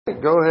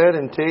Go ahead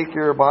and take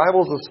your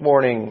Bibles this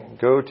morning.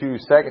 Go to 2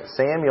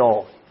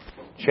 Samuel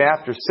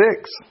chapter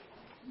 6.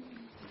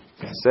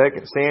 2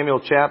 Samuel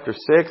chapter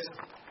 6.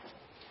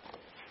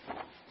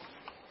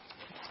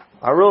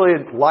 I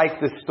really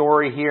like this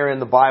story here in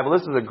the Bible.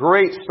 This is a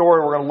great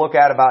story we're going to look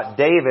at about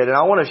David. And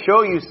I want to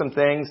show you some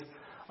things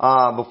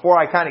before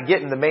I kind of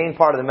get into the main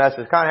part of the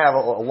message. Kind of have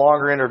a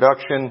longer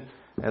introduction,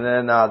 and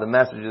then the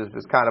message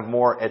is kind of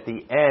more at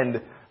the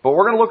end. But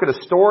we're going to look at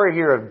a story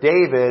here of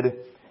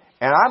David.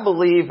 And I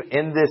believe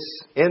in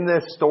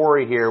this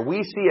story here,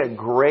 we see a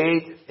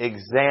great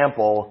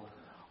example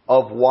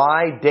of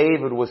why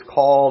David was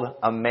called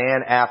a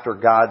man after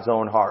God's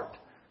own heart.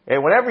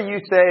 And whenever you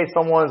say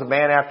someone's a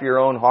man after your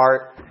own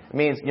heart, it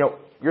means,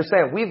 you're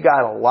saying we've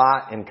got a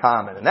lot in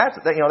common. And that's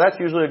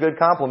usually a good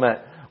compliment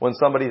when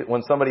somebody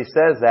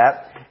says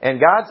that. And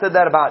God said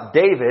that about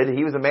David.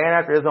 He was a man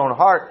after his own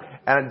heart.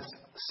 And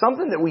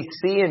something that we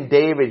see in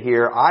David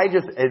here, I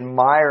just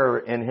admire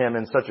in him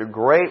in such a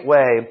great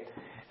way.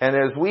 And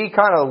as we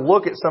kind of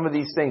look at some of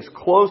these things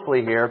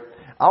closely here,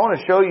 I want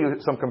to show you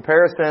some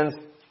comparisons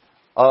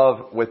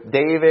with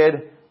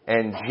David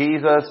and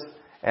Jesus,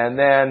 and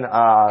then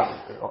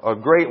a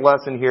great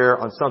lesson here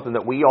on something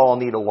that we all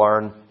need to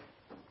learn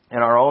in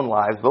our own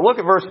lives. But look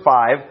at verse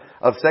 5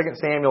 of 2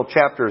 Samuel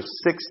chapter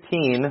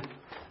 16,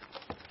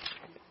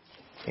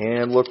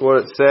 and look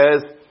what it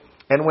says.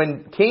 And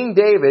when King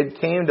David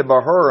came to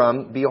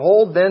Bahurim,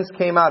 behold, thence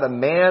came out a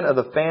man of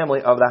the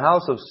family of the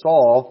house of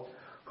Saul,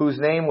 whose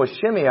name was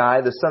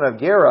Shimei, the son of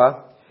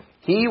Gera.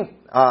 He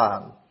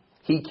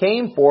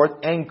came forth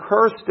and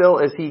cursed still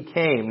as he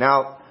came.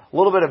 Now, a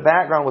little bit of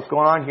background what's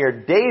going on here.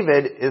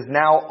 David is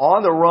now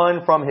on the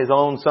run from his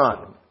own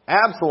son.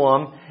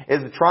 Absalom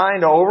is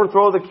trying to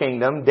overthrow the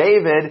kingdom.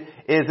 David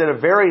is at a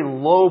very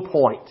low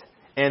point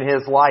in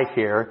his life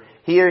here.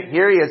 Here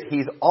he is.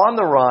 He's on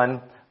the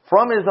run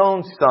from his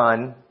own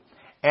son.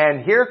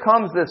 And here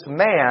comes this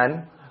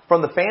man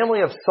from the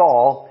family of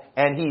Saul,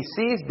 and he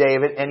sees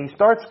David, and he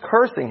starts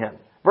cursing him.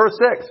 Verse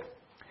 6.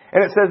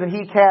 And it says, and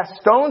he cast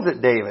stones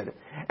at David,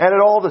 and at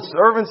all the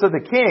servants of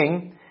the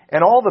king,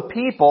 and all the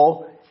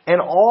people, and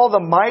all the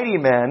mighty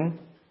men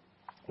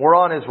were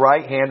on his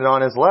right hand and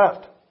on his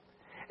left.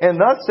 And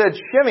thus said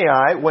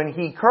Shimei, when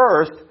he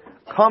cursed,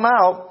 come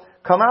out,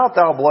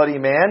 thou bloody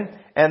man,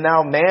 and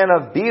thou man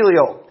of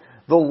Belial.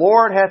 The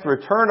Lord hath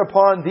returned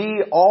upon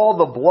thee all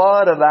the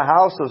blood of the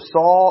house of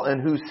Saul, in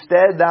whose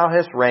stead thou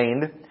hast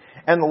reigned.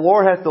 And the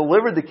Lord hath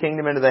delivered the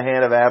kingdom into the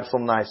hand of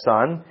Absalom thy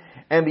son.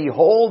 And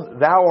behold,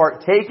 thou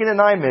art taken in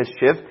thy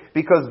mischief,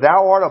 because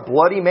thou art a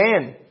bloody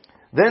man.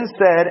 Then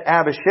said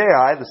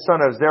Abishai, the son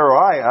of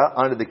Zeruiah,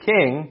 unto the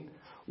king,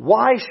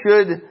 why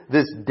should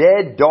this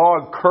dead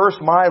dog curse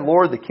my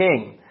lord the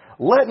king?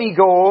 Let me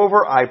go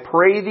over, I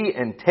pray thee,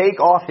 and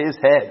take off his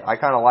head. I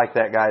kind of like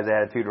that guy's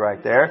attitude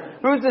right there.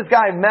 Who's this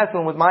guy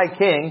messing with my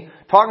king,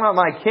 talking about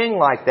my king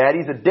like that?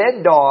 He's a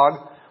dead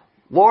dog.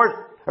 Lord,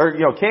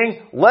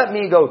 king, let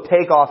me go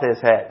take off his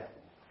head.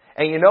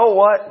 And you know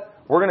what?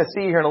 We're going to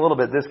see here in a little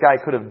bit, this guy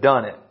could have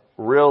done it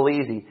real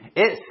easy.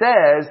 It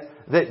says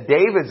that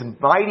David's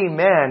mighty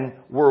men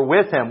were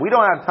with him. We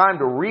don't have time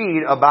to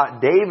read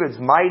about David's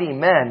mighty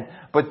men,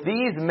 but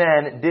these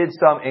men did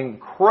some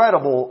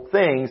incredible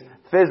things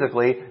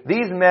physically.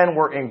 These men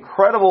were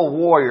incredible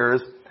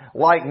warriors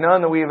like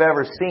none that we've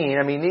ever seen.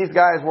 I mean, these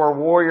guys were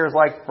warriors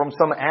like from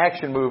some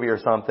action movie or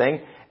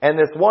something. And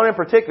this one in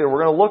particular,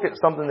 we're going to look at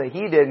something that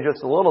he did in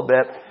just a little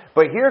bit.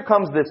 But here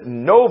comes this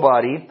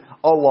nobody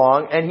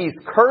along, and he's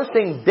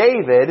cursing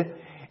David,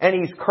 and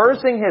he's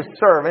cursing his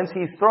servants.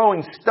 He's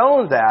throwing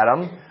stones at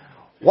him,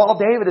 while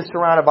David is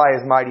surrounded by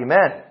his mighty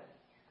men.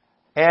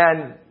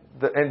 And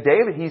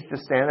David, he's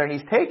just standing there, and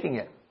he's taking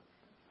it.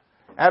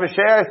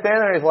 Abishai is standing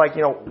there, and he's like,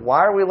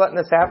 why are we letting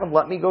this happen?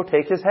 Let me go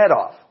take his head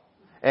off.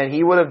 And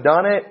he would have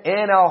done it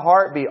in a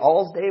heartbeat.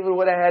 All David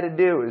would have had to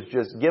do is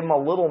just give him a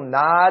little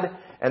nod,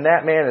 and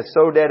that man is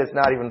so dead it's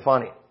not even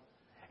funny.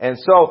 And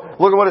so,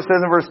 look at what it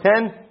says in verse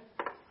 10.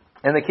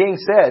 And the king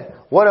said,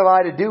 what have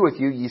I to do with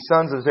you, ye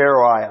sons of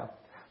Zeruiah?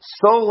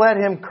 So let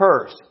him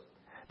curse,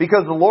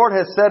 because the Lord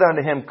has said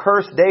unto him,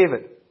 curse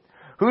David.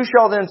 Who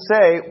shall then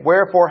say,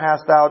 wherefore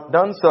hast thou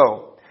done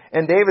so?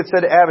 And David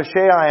said to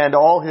Abishai and to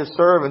all his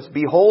servants,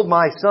 behold,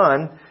 my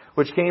son,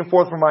 which came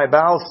forth from my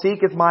bowels,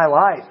 seeketh my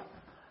life.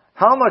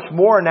 How much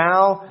more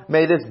now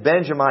may this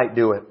Benjamite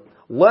do it?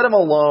 Let him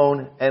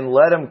alone, and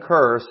let him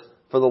curse,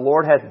 for the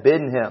Lord hath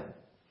bidden him.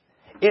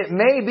 It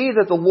may be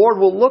that the Lord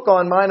will look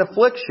on mine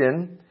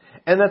affliction,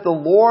 and that the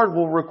Lord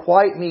will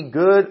requite me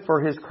good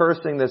for his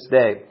cursing this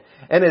day.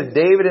 And as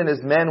David and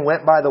his men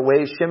went by the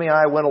way,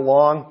 Shimei went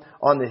along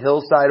on the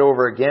hillside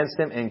over against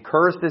him, and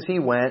cursed as he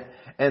went,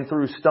 and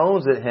threw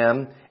stones at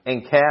him,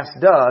 and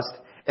cast dust.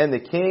 And the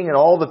king and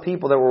all the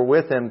people that were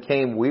with him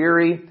came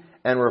weary,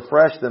 and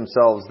refreshed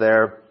themselves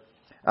there.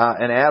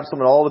 And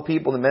Absalom and all the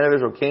people, the men of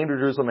Israel, came to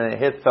Jerusalem, and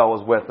Ahithophel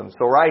was with them.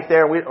 So right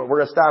there, we're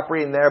going to stop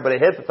reading there, but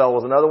Ahithophel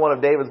was another one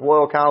of David's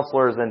loyal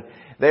counselors, and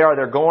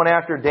they're going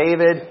after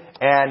David,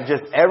 and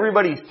just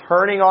everybody's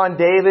turning on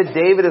David.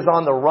 David is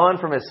on the run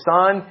from his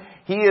son.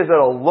 He is at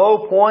a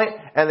low point,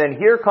 and then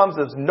here comes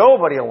this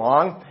nobody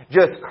along,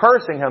 just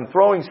cursing him,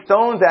 throwing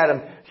stones at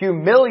him,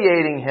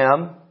 humiliating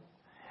him.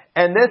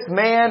 And this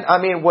man,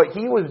 I mean, what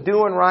he was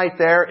doing right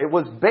there,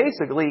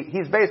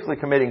 he's basically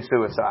committing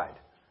suicide.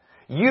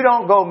 You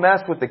don't go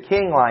mess with the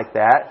king like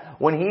that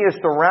when he is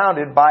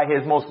surrounded by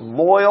his most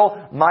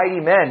loyal, mighty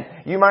men.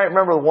 You might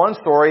remember one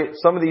story,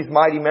 some of these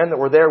mighty men that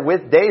were there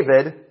with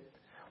David.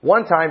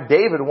 One time,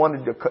 David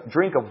wanted to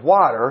drink of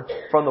water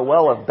from the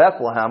well of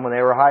Bethlehem when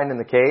they were hiding in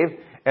the cave.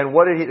 And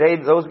what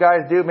did those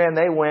guys do? Man,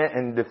 they went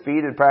and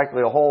defeated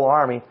practically a whole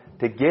army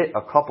to get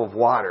a cup of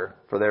water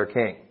for their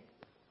king.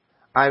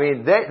 I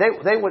mean,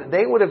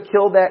 they would have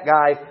killed that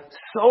guy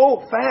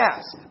so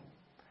fast.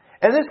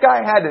 And this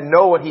guy had to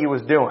know what he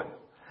was doing.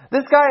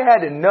 This guy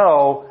had to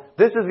know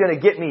this is going to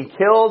get me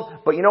killed.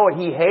 But you know what?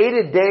 He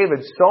hated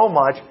David so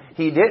much,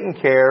 he didn't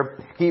care.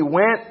 He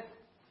went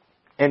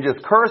and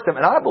just cursed him.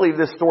 And I believe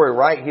this story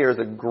right here is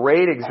a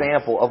great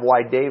example of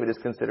why David is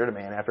considered a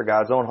man after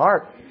God's own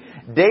heart.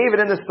 David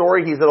in the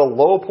story, he's at a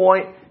low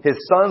point. His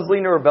son's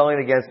leading a rebellion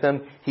against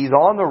him. He's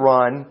on the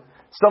run.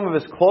 Some of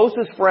his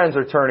closest friends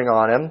are turning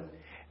on him.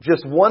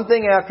 Just one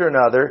thing after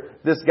another,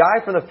 this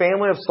guy from the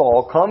family of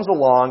Saul comes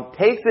along,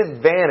 takes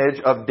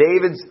advantage of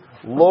David's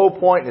low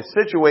point in his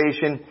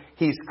situation.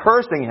 He's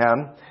cursing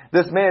him.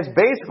 This man's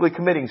basically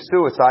committing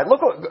suicide.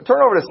 Turn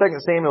over to 2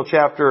 Samuel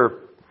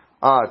chapter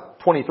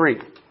 23.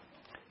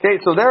 Okay,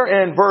 so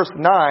there in verse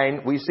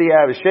 9, we see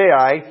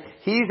Abishai.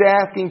 He's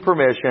asking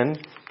permission.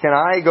 Can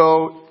I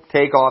go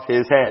take off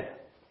his head?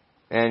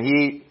 And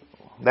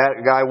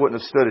that guy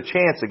wouldn't have stood a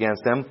chance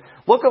against him.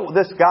 Look at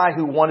this guy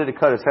who wanted to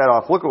cut his head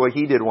off. Look at what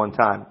he did one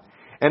time.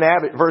 And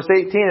verse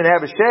 18, and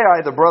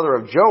Abishai, the brother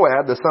of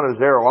Joab, the son of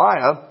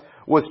Zeruiah,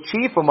 was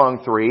chief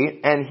among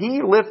three, and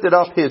he lifted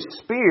up his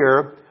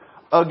spear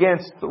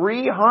against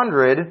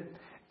 300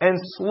 and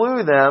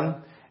slew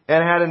them,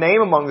 and had a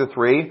name among the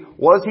three.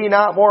 Was he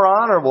not more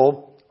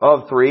honorable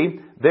of three?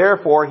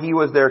 Therefore he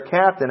was their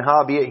captain,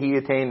 howbeit he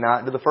attained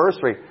not to the first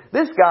three.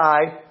 This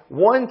guy,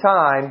 one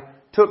time,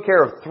 took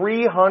care of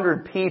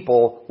 300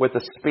 people with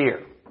a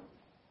spear.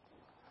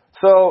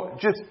 So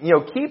just,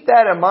 keep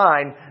that in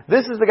mind.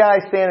 This is the guy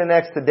standing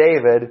next to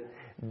David.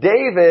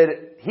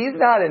 David, he's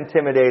not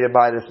intimidated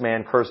by this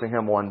man cursing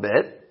him one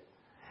bit.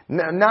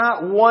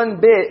 Not one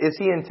bit is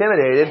he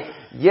intimidated.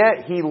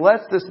 Yet he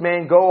lets this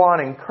man go on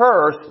and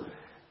curse.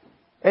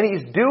 And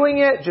he's doing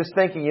it just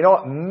thinking, you know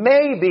what,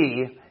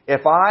 maybe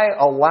if I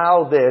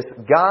allow this,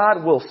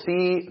 God will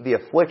see the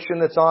affliction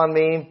that's on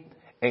me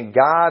and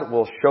God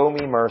will show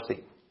me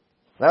mercy.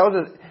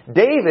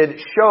 David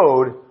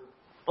showed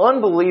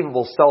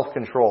unbelievable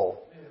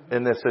self-control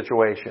in this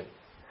situation.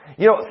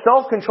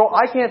 Self-control,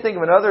 I can't think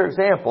of another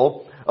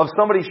example of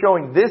somebody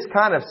showing this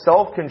kind of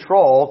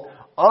self-control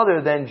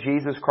other than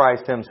Jesus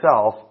Christ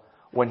himself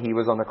when he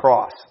was on the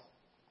cross.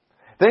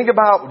 Think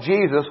about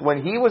Jesus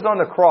when he was on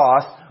the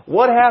cross.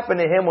 What happened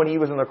to him when he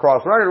was on the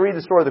cross? We're not going to read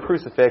the story of the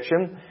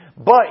crucifixion,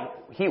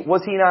 but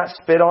was he not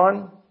spit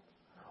on?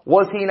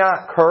 Was he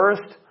not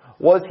cursed?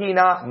 Was he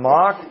not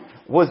mocked?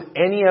 Was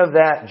any of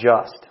that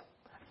just?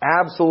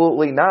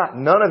 Absolutely not.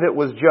 None of it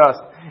was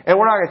just. And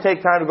we're not going to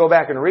take time to go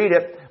back and read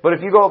it, but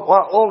if you go,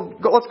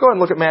 let's go ahead and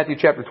look at Matthew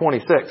chapter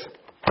 26.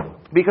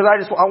 Because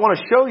I want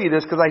to show you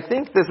this because I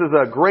think this is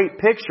a great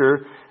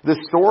picture, the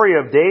story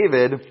of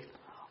David,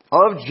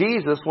 of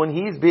Jesus when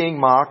he's being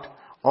mocked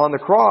on the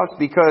cross,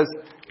 because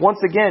once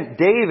again,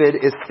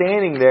 David is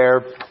standing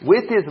there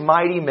with his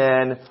mighty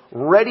men,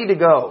 ready to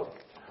go,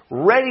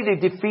 ready to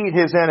defeat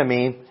his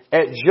enemy.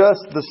 At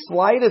just the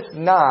slightest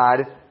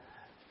nod,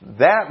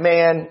 that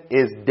man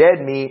is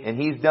dead meat and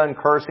he's done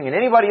cursing. And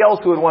anybody else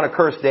who would want to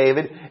curse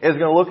David is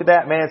going to look at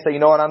that man and say, you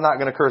know what, I'm not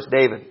going to curse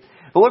David.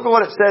 But look at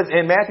what it says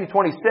in Matthew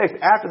 26.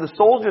 After the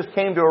soldiers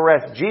came to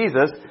arrest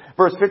Jesus,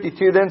 verse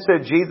 52, then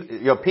said Jesus,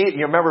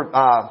 you remember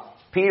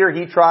Peter,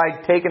 he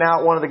tried taking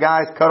out one of the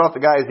guys, cut off the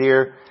guy's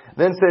ear.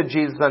 Then said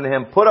Jesus unto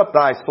him, put up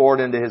thy sword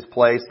into his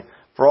place,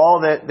 for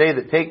all that they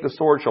that take the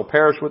sword shall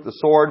perish with the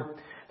sword.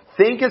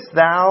 Thinkest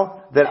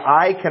thou that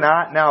I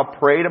cannot now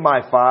pray to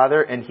my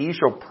Father, and he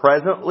shall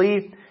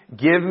presently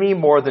give me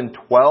more than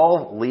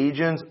 12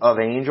 legions of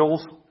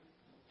angels?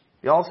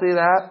 Y'all see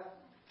that?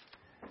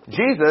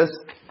 Jesus,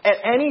 at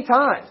any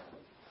time,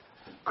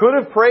 could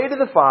have prayed to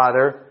the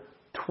Father,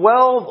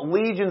 12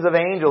 legions of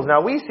angels.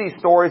 Now we see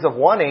stories of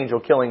one angel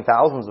killing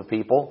thousands of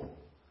people.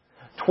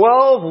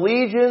 12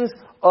 legions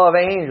of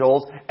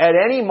angels. At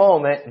any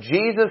moment,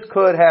 Jesus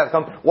could have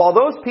come. While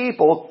those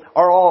people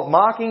are all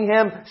mocking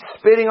him,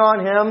 spitting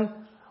on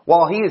him,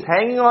 while he is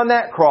hanging on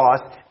that cross,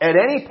 at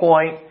any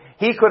point,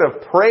 he could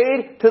have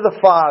prayed to the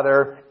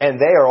Father and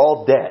they are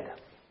all dead.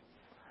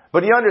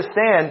 But you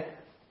understand,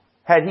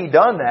 had he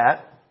done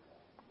that,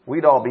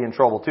 we'd all be in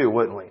trouble too,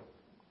 wouldn't we?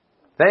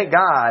 Thank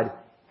God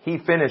he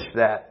finished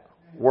that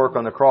work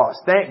on the cross.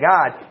 Thank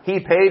God he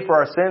paid for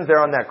our sins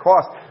there on that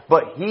cross.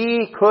 But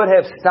he could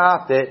have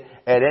stopped it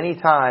at any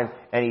time,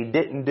 and he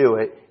didn't do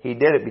it. He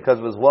did it because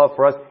of his love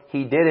for us.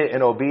 He did it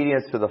in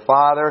obedience to the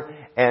Father.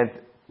 And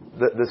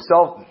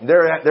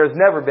there's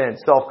never been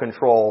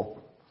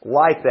self-control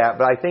like that,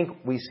 but I think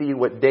we see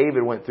what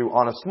David went through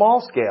on a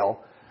small scale,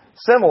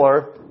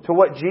 similar to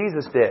what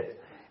Jesus did.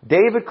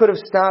 David could have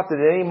stopped at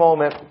any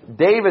moment.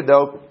 David,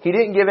 though, he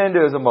didn't give in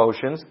to his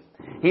emotions.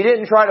 He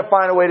didn't try to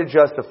find a way to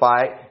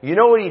justify it. You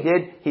know what he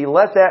did? He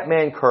let that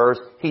man curse.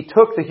 He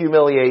took the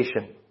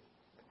humiliation.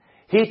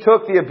 He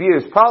took the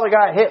abuse. Probably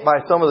got hit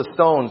by some of the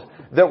stones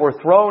that were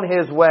thrown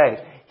his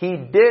way. He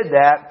did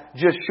that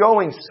just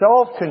showing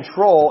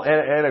self-control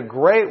in a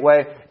great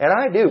way. And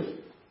I do.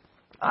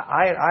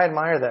 I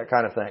admire that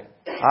kind of thing.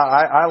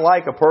 I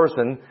like a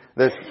person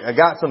that's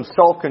got some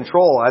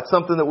self-control. That's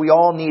something that we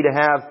all need to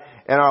have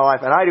in our life.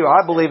 And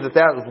I believe that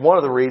was one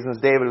of the reasons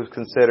David was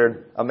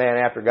considered a man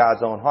after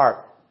God's own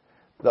heart.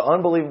 The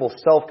unbelievable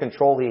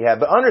self-control he had.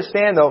 But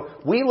understand, though,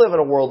 we live in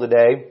a world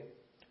today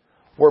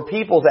where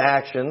people's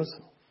actions,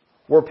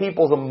 where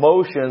people's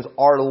emotions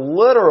are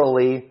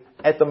literally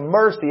at the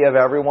mercy of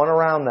everyone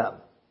around them.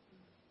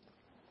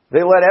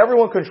 They let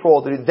everyone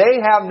control them. They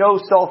have no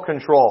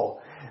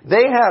self-control.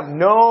 They have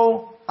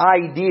no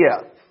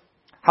idea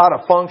how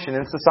to function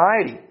in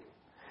society.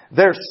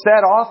 They're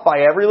set off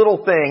by every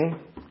little thing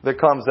that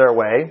comes their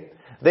way.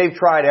 They've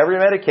tried every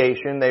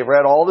medication. They've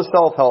read all the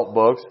self-help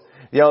books.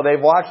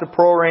 They've watched the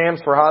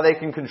programs for how they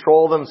can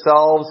control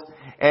themselves.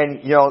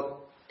 And,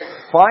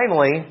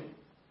 finally,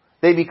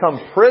 they become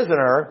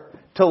prisoner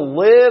to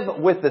live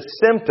with the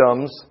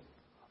symptoms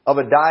of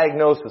a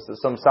diagnosis that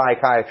some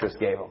psychiatrist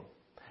gave them.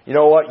 You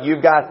know what?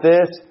 You've got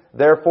this.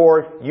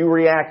 Therefore, you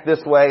react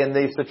this way in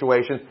these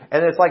situations.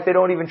 And it's like they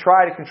don't even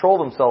try to control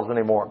themselves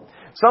anymore.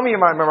 Some of you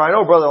might remember, I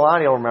know Brother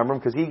Lonnie will remember him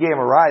because he gave him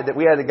a ride, that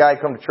we had a guy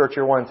come to church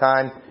here one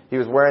time. He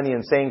was wearing the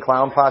Insane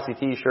Clown Posse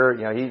t-shirt.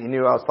 He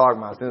knew what I was talking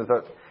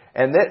about.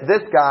 And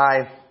this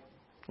guy,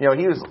 he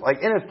was like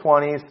in his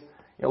 20s,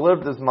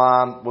 lived with his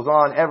mom, was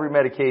on every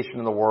medication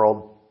in the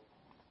world.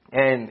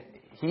 And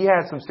he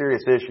had some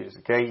serious issues,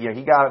 okay? He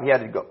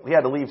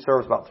had to leave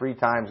service about 3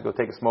 times to go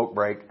take a smoke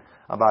break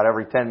about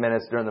every 10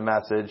 minutes during the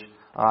message.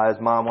 His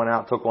mom went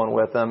out and took one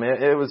with him.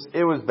 It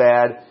was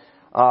bad.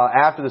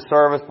 After the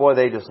service, boy,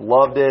 they just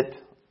loved it.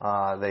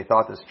 They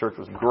thought this church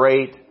was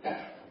great.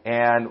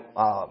 And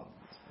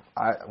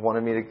I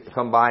wanted me to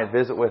come by and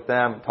visit with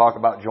them and talk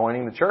about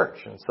joining the church.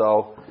 And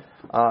so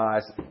I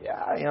said,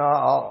 yeah,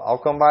 I'll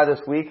come by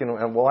this week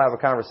and we'll have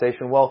a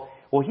conversation. Well,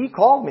 he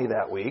called me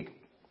that week.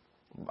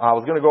 I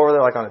was going to go over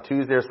there like on a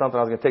Tuesday or something.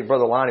 I was going to take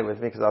Brother Lonnie with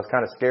me because I was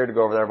kind of scared to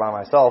go over there by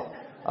myself.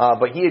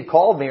 But he had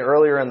called me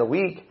earlier in the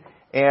week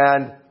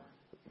and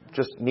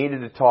just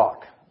needed to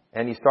talk.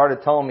 And he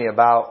started telling me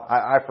about,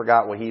 I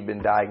forgot what he'd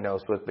been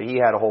diagnosed with, but he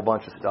had a whole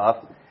bunch of stuff.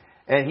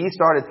 And he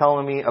started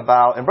telling me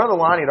about, and Brother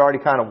Lonnie had already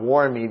kind of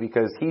warned me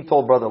because he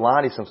told Brother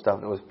Lonnie some stuff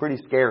that was pretty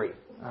scary.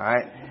 All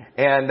right.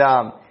 And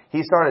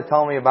he started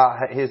telling me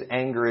about his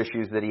anger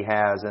issues that he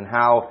has and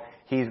how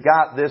he's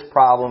got this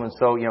problem. And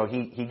so,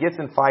 he gets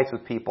in fights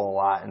with people a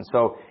lot. And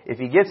so if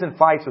he gets in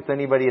fights with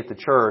anybody at the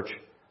church,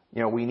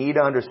 we need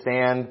to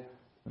understand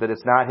that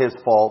it's not his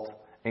fault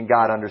and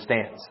God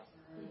understands.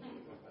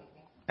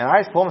 And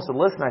I told him,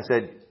 listen, I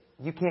said,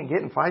 you can't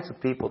get in fights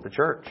with people at the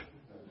church.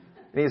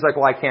 And he's like,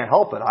 well, I can't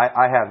help it.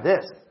 I have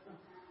this.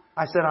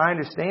 I said, I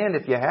understand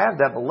if you have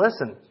that, but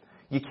listen,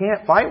 you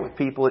can't fight with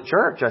people at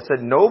church. I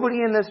said, nobody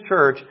in this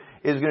church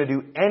is going to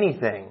do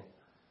anything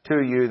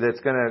to you that's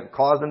going to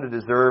cause them to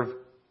deserve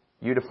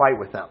you to fight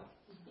with them.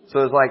 So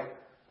it's like,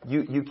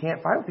 you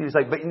can't fight with people. He's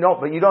like, but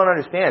you don't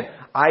understand.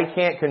 I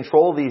can't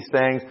control these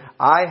things.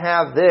 I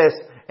have this,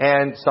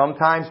 and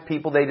sometimes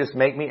people, they just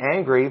make me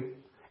angry,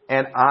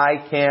 and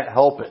I can't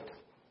help it.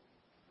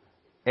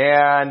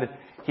 And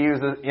he was,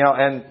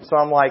 and so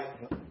I'm like,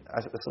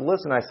 I said,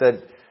 listen, I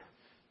said,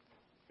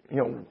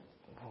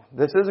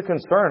 this is a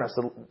concern. I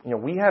said,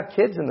 we have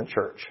kids in the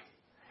church.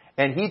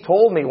 And he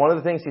told me, one of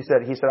the things he said,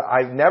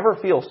 I never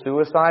feel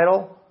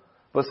suicidal,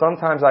 but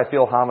sometimes I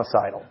feel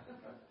homicidal.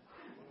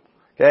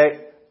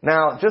 Okay?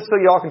 Now, just so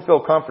y'all can feel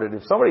comforted,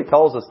 if somebody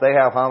tells us they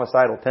have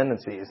homicidal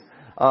tendencies,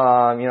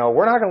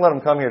 we're not going to let them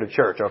come here to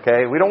church,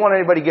 okay? We don't want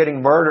anybody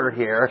getting murdered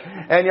here.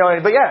 And,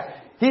 but yeah,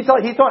 he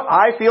told,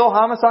 I feel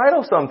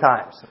homicidal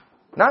sometimes.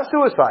 Not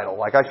suicidal,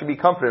 like I should be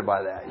comforted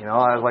by that.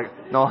 I was like,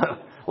 no,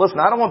 listen,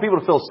 I don't want people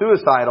to feel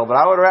suicidal, but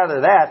I would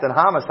rather that than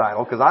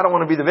homicidal because I don't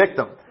want to be the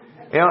victim.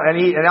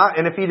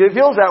 And if he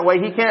feels that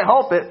way, he can't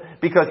help it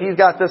because he's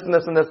got this and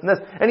this and this and this.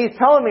 And he's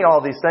telling me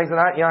all these things.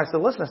 And I said,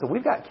 listen,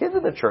 we've got kids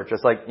in the church.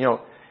 It's like,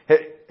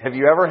 have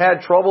you ever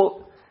had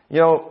trouble,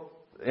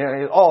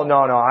 oh,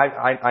 no,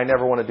 I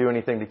never want to do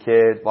anything to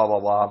kids, blah, blah,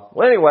 blah.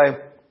 Well, anyway,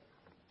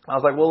 I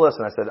was like, well,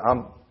 listen, I said,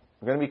 I'm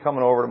going to be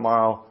coming over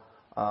tomorrow.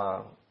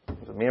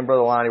 So me and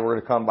Brother Lonnie, we're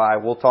going to come by.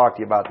 We'll talk to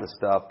you about this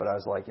stuff. But I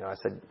was like, I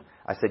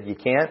said, you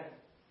can't.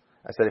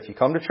 I said, if you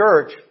come to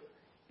church,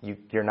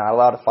 you're not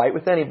allowed to fight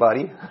with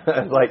anybody.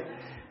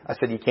 I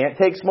said, you can't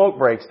take smoke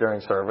breaks during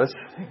service.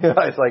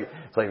 It's like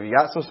if you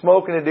got some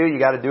smoking to do, you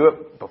got to do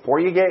it before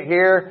you get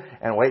here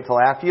and wait till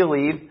after you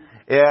leave.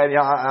 And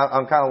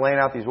I'm kind of laying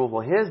out these rules.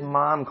 Well, his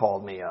mom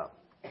called me up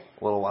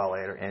a little while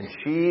later, and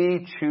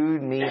she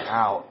chewed me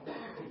out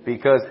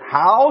because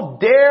how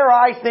dare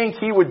I think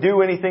he would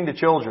do anything to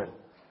children?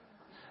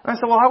 And I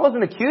said, well, I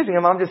wasn't accusing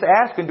him. I'm just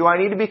asking, do I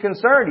need to be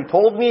concerned? He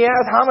told me he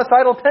has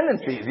homicidal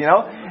tendencies,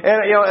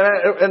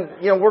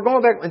 And we're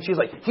going back, and she's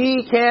like,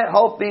 he can't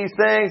help these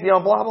things,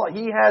 blah, blah.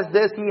 He has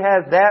this, he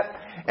has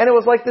that. And it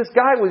was like this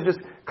guy was just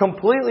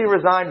completely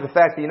resigned to the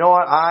fact that,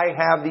 I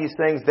have these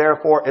things,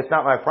 therefore it's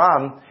not my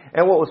problem.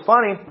 And what was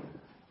funny,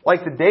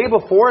 like the day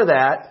before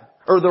that,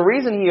 or the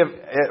reason he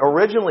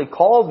originally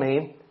called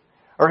me,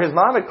 or his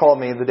mom had called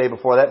me the day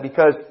before that,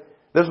 because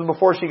this was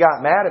before she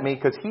got mad at me,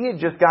 because he had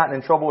just gotten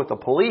in trouble with the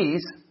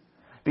police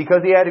because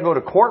he had to go to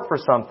court for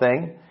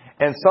something,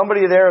 and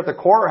somebody there at the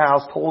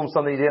courthouse told him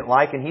something he didn't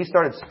like, and he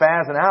started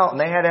spazzing out, and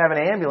they had to have an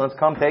ambulance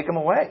come take him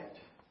away.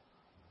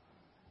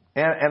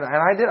 And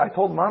I did. I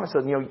told Mom, I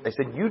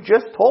said, you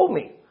just told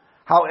me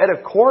how at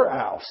a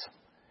courthouse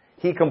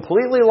he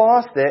completely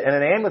lost it, and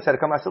an ambulance had to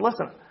come. I said,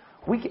 listen,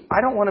 I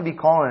don't want to be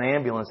calling an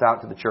ambulance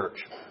out to the church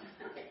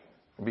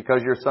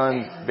because your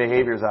son's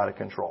behavior is out of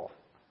control.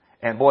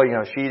 And boy,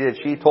 she did.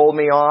 She told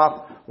me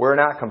off. We're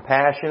not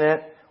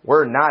compassionate.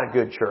 We're not a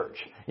good church.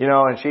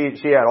 And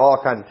she had all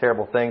kinds of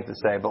terrible things to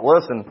say. But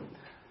listen,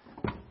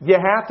 you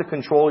have to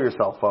control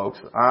yourself, folks.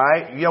 All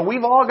right?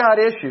 We've all got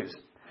issues.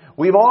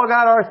 We've all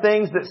got our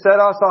things that set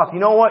us off. You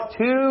know what?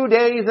 2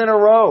 days in a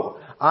row,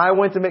 I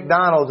went to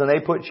McDonald's and they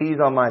put cheese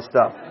on my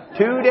stuff.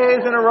 2 days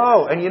in a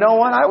row. And you know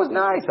what? I was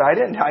nice. I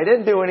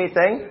didn't do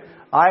anything.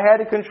 I had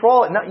to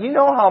control it. Now, you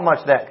know how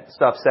much that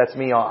stuff sets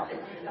me off.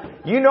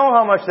 You know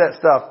how much that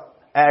stuff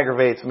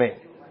aggravates me.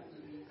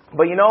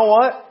 But you know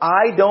what?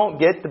 I don't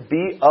get to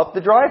beat up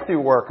the drive-thru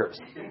workers.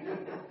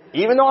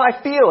 Even though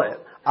I feel it,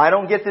 I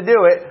don't get to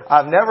do it.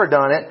 I've never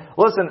done it.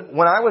 Listen,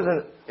 when I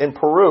was in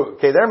Peru,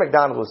 their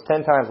McDonald's was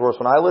 10 times worse.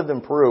 When I lived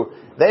in Peru,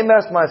 they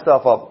messed my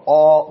stuff up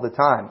all the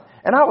time.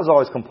 And I was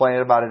always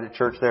complaining about it at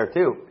church there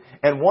too.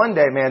 And one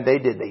day, man, they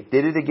did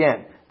it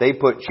again. They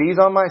put cheese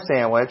on my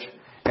sandwich.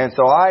 And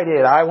so I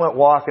did. I went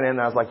walking in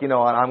and I was like, you know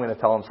what? I'm going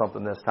to tell them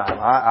something this time.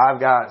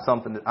 I've got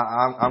something.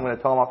 I'm going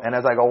to tell them off. And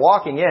as I go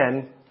walking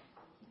in,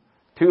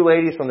 2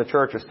 ladies from the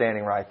church are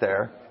standing right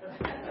there.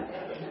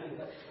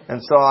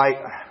 And so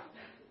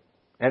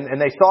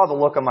and they saw the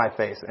look on my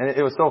face. And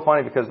it was so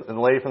funny because the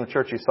lady from the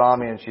church, she saw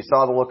me and she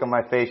saw the look on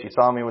my face. She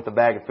saw me with a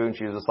bag of food and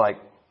she was just like,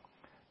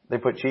 they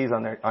put cheese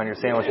on your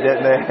sandwich,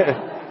 didn't they?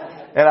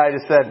 And I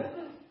just said,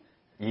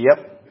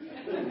 yep.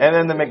 And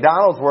then the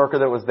McDonald's worker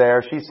that was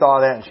there, she saw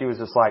that and she was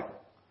just like,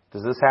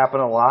 does this happen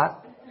a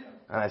lot?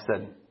 And I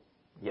said,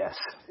 yes.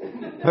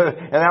 And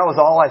that was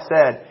all I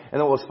said.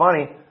 And it was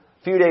funny.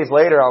 A few days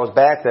later, I was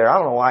back there. I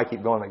don't know why I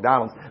keep going to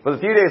McDonald's. But a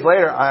few days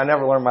later, I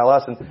never learned my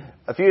lesson.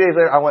 A few days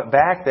later, I went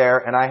back there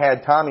and I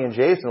had Tommy and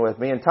Jason with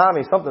me. And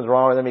Tommy, something's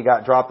wrong with him. He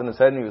got dropped in his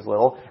head and he was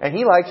little. And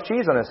he likes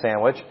cheese on his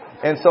sandwich.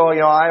 And so,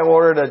 I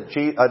ordered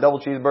a double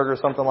cheeseburger or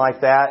something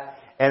like that.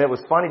 And it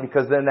was funny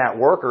because then that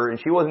worker, and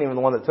she wasn't even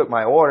the one that took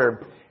my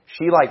order,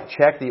 she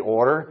checked the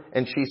order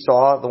and she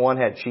saw the one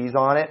had cheese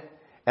on it.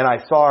 And I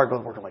saw her go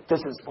to work like, this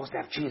is supposed to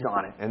have cheese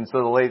on it. And so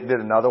the lady did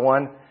another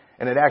one.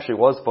 And it actually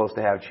was supposed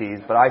to have cheese.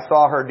 But I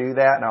saw her do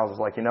that and I was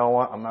like, you know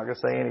what? I'm not going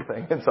to say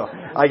anything. And so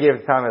I gave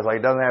it time. I was like,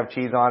 it doesn't have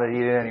cheese on it.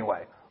 Eat it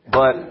anyway.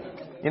 But,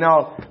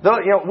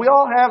 we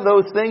all have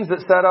those things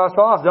that set us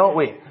off, don't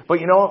we? But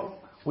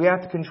we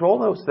have to control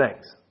those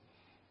things.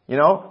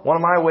 One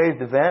of my ways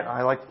to vent,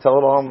 I like to tell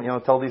it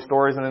all, tell these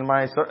stories and in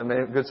my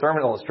good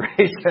sermon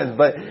illustrations.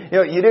 But,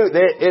 you do.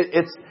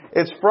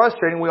 It's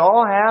frustrating. We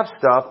all have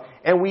stuff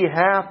and we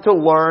have to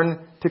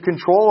learn to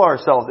control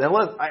ourselves. And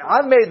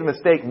I've made the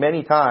mistake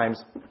many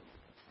times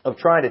of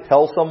trying to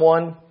tell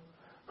someone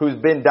who's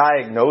been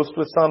diagnosed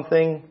with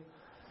something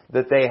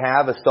that they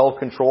have a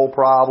self-control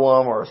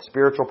problem or a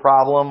spiritual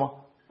problem,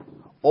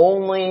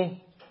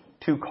 only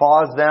to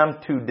cause them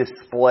to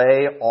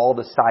display all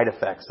the side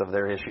effects of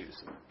their issues.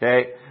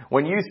 Okay?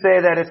 When you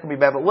say that, it's going to be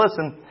bad. But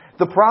listen,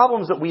 the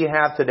problems that we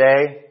have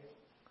today,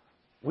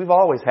 we've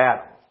always had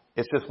them.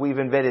 It's just we've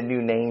invented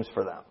new names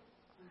for them.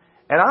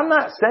 And I'm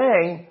not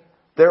saying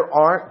there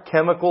aren't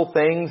chemical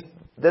things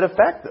that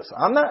affect us.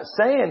 I'm not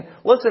saying,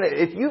 listen,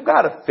 if you've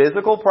got a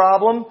physical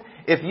problem,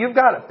 if you've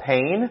got a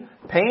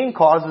pain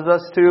causes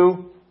us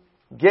to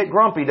get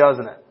grumpy,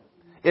 doesn't it?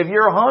 If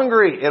you're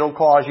hungry, it'll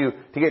cause you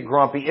to get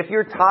grumpy. If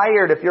you're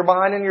tired, if you're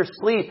behind in your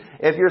sleep,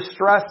 if you're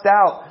stressed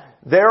out,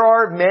 there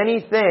are many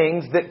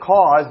things that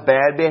cause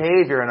bad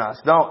behavior in us,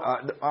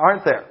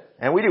 aren't there?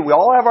 And we do. We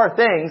all have our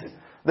things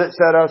that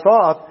set us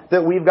off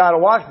that we've got to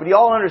watch. But you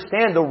all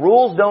understand the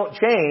rules don't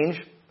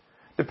change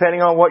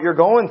depending on what you're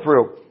going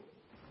through.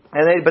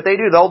 But they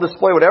do. They'll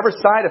display whatever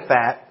side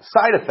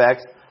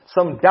effects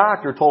some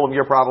doctor told them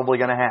you're probably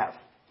going to have.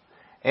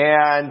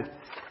 And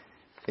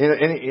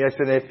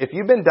if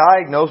you've been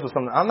diagnosed with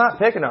something, I'm not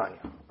picking on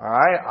you. All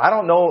right? I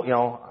don't know,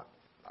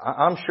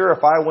 I'm sure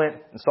if I went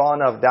and saw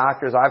enough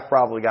doctors, I've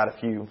probably got a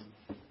few,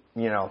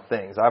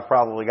 things. I've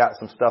probably got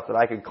some stuff that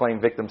I could claim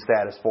victim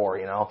status for,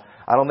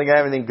 I don't think I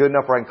have anything good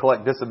enough where I can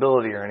collect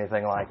disability or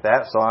anything like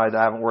that, so I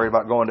haven't worried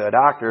about going to a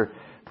doctor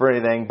for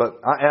anything. But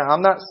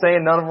I'm not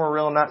saying none of them are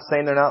real. I'm not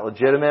saying they're not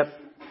legitimate.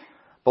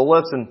 But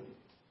listen,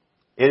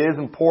 it is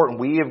important.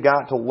 We have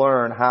got to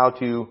learn how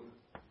to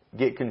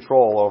get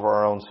control over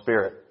our own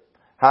spirit,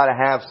 how to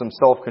have some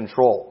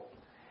self-control.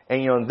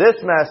 And, in this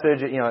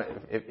message,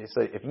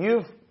 if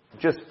you've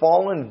just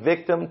fallen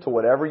victim to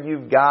whatever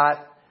you've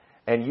got,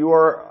 and you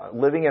are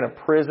living in a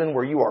prison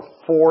where you are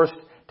forced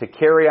to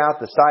carry out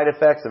the side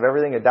effects of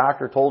everything a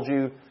doctor told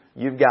you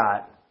you've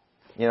got,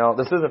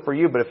 this isn't for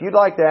you. But if you'd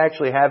like to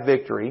actually have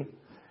victory,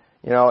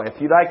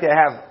 if you'd like to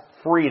have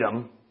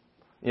freedom,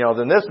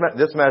 then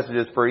this message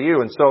is for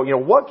you. And so,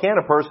 what can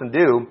a person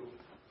do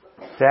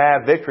to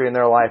have victory in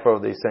their life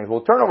over these things?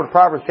 Well, turn over to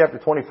Proverbs chapter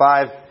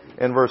 25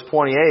 and verse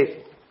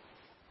 28.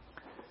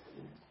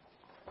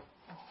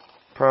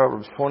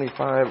 Proverbs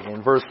 25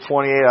 and verse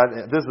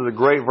 28. This is a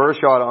great verse.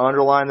 You ought to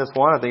underline this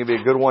one. I think it'd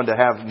be a good one to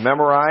have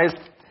memorized.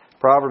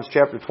 Proverbs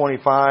chapter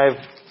 25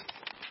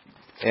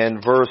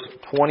 and verse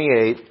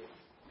 28.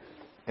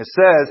 It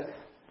says,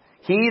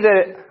 "He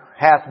that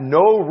hath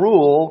no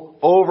rule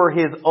over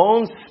his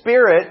own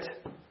spirit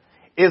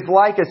is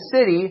like a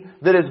city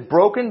that is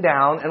broken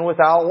down and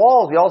without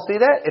walls." Y'all see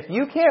that? If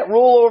you can't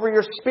rule over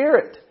your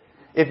spirit,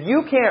 if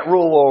you can't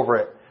rule over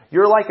it,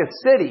 you're like a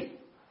city.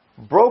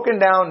 Broken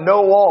down,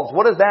 no walls.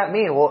 What does that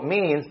mean? Well, it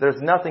means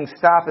there's nothing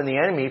stopping the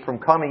enemy from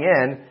coming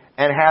in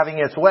and having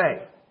its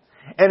way.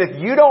 And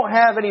if you don't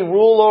have any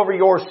rule over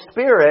your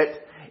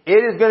spirit, it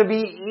is going to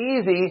be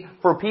easy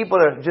for people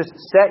to just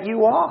set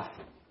you off.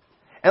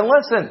 And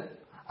listen,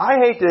 I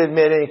hate to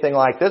admit anything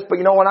like this, but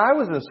when I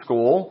was in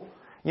school,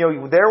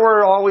 there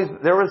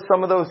was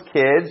some of those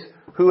kids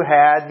who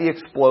had the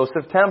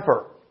explosive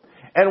temper.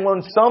 And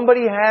when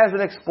somebody has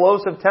an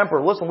explosive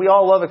temper, listen, we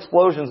all love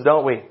explosions,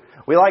 don't we?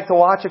 We like to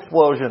watch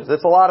explosions.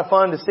 It's a lot of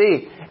fun to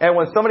see. And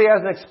when somebody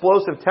has an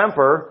explosive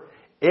temper,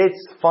 it's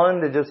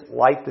fun to just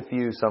light the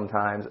fuse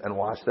sometimes and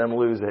watch them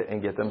lose it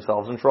and get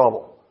themselves in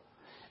trouble.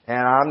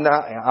 And I'm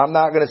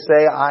not going to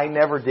say I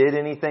never did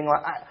anything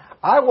like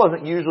I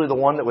wasn't usually the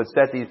one that would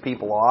set these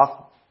people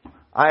off.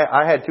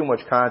 I had too much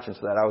conscience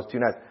for that. I was too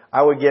nice.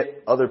 I would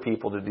get other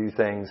people to do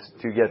things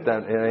to get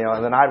them,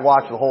 and then I'd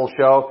watch the whole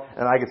show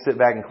and I could sit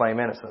back and claim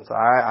innocence.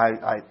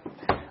 I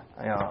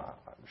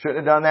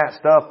shouldn't have done that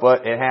stuff,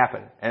 but it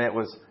happened, and it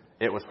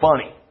was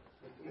funny,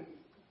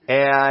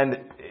 and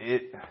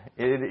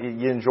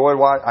you enjoyed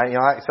watching.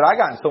 I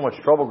got in so much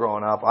trouble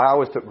growing up. I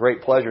always took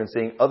great pleasure in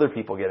seeing other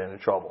people get into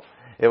trouble.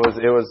 It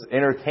was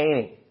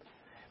entertaining.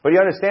 But you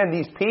understand,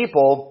 these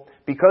people,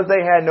 because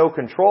they had no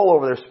control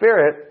over their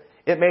spirit,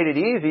 it made it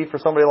easy for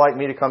somebody like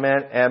me to come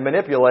in and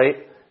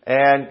manipulate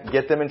and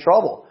get them in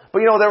trouble. But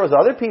there was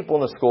other people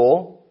in the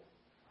school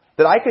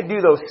that I could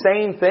do those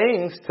same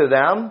things to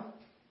them,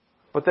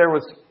 but there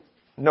was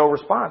no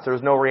response. There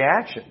was no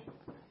reaction.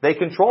 They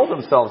controlled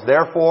themselves.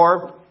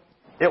 Therefore,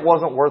 it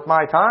wasn't worth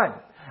my time.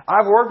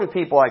 I've worked with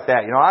people like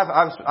that.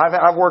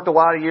 I've worked a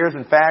lot of years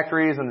in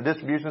factories and the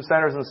distribution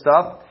centers and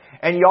stuff.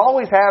 And you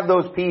always have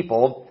those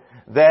people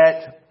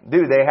that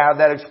they have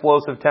that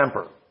explosive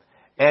temper.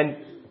 And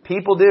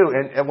people do.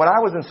 And when I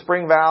was in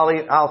Spring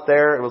Valley out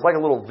there, it was like a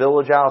little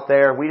village out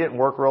there. We didn't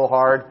work real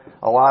hard.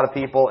 A lot of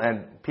people,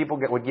 and people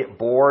would get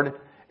bored.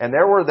 And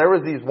there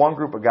was these one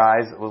group of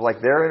guys that was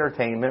like their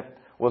entertainment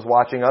was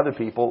watching other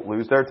people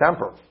lose their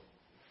temper.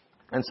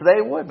 And so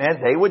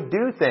they would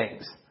do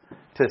things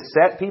to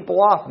set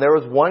people off. There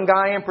was one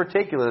guy in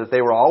particular that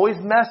they were always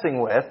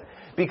messing with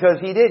because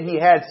he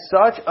had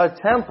such a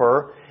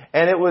temper,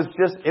 and it was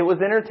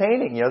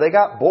entertaining. They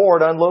got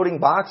bored unloading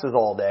boxes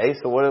all day.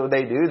 So what would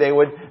they do?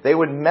 They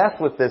would mess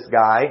with this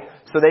guy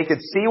so they could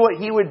see what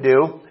he would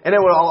do, and it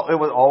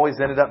would always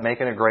ended up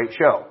making a great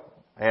show.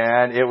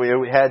 And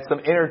it had some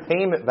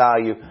entertainment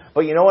value.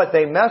 But you know what?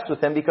 They messed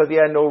with him because he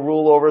had no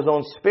rule over his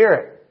own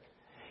spirit.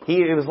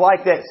 It was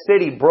like that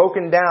city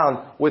broken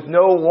down with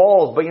no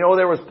walls. But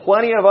there was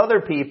plenty of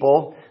other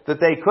people that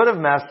they could have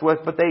messed with,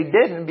 but they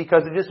didn't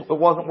because it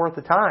wasn't worth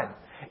the time.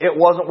 It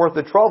wasn't worth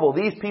the trouble.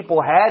 These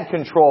people had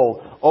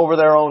control over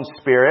their own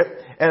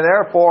spirit, and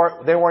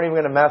therefore they weren't even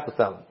going to mess with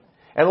them.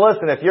 And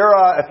listen, if you're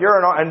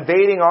an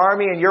invading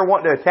army and you're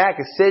wanting to attack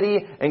a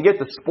city and get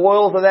the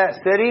spoils of that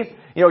city,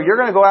 you're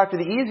going to go after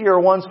the easier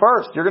ones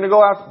first. You're going to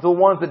go after the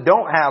ones that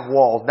don't have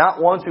walls,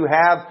 not ones who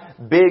have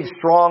big,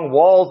 strong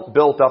walls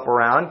built up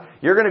around.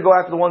 You're going to go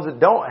after the ones that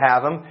don't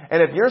have them.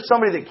 And if you're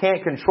somebody that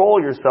can't control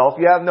yourself,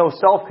 you have no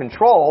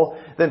self-control,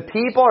 then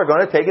people are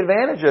going to take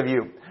advantage of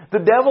you.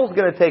 The devil's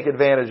going to take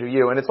advantage of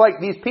you. And it's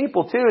like these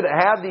people, too, that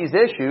have these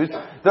issues,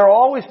 they're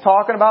always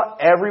talking about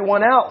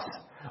everyone else.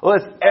 Well,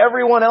 it's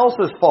everyone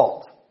else's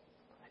fault.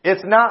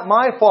 It's not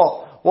my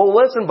fault. Well,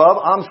 listen, bub,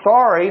 I'm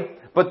sorry,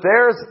 but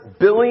there's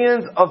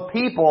billions of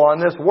people on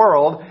this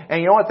world,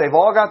 and you know what? They've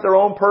all got their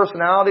own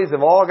personalities.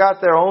 They've all got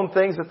their own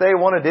things that they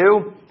want to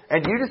do,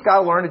 and you just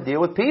got to learn to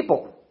deal with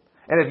people.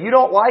 And if you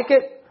don't like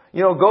it,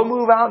 go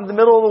move out in the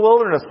middle of the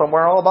wilderness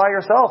somewhere all by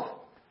yourself.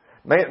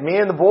 Me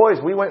and the boys,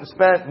 we went and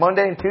spent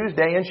Monday and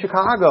Tuesday in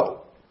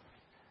Chicago.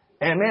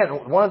 And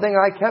man, one of the things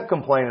I kept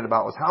complaining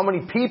about was how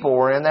many people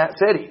were in that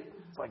city.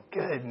 It's like,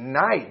 good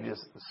night,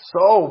 just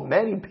so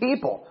many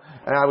people.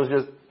 And I was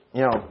just,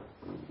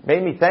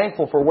 made me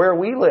thankful for where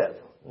we live.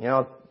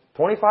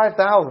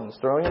 25,000,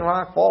 Sterling and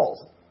Rock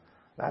Falls.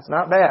 That's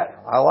not bad.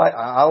 I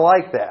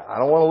like that. I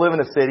don't want to live in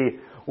a city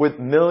with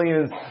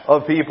millions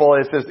of people.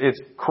 It's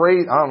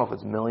crazy. I don't know if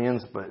it's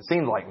millions, but it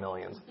seems like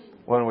millions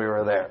when we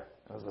were there.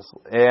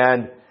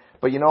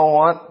 But you know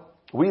what?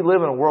 We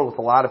live in a world with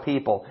a lot of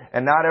people,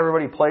 and not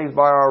everybody plays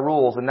by our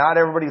rules, and not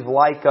everybody's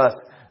like us.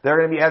 They're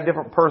going to have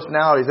different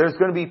personalities. There's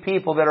going to be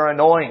people that are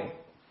annoying.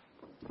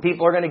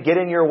 People are going to get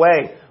in your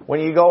way when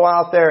you go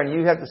out there and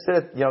you have to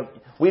sit,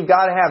 we've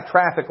got to have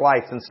traffic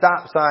lights and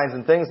stop signs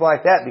and things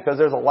like that because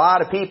there's a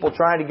lot of people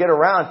trying to get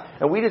around,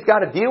 and we just got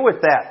to deal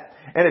with that.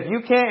 And if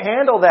you can't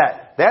handle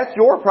that, that's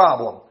your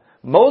problem.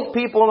 Most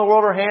people in the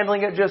world are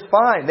handling it just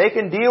fine. They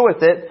can deal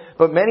with it,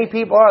 but many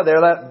people are.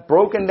 They're that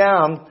broken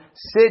down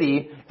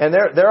city, and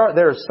there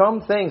are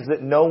some things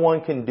that no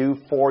one can do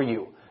for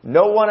you.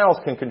 No one else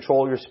can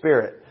control your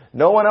spirit.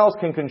 No one else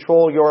can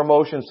control your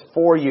emotions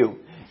for you.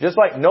 Just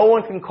like no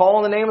one can call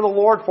on the name of the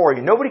Lord for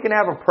you. Nobody can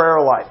have a prayer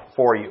life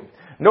for you.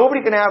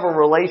 Nobody can have a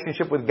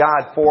relationship with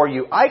God for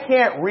you. I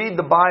can't read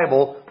the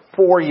Bible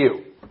for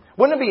you.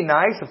 Wouldn't it be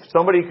nice if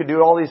somebody could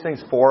do all these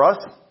things for us?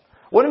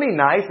 Wouldn't it be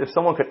nice if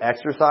someone could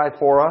exercise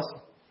for us?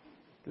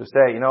 Just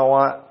say, you know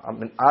what,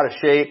 I'm out of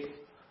shape.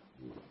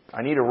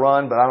 I need to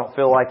run, but I don't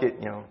feel like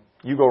it.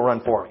 You go run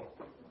for me.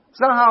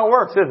 It's not how it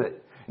works, is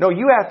it? No,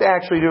 you have to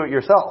actually do it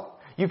yourself.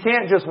 You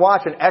can't just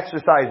watch an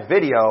exercise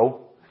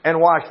video and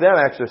watch them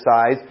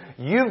exercise.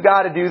 You've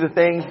got to do the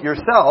things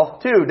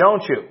yourself too,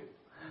 don't you?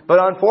 But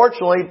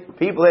unfortunately,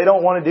 people, they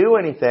don't want to do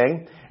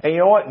anything. And you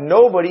know what?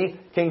 Nobody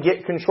can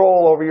get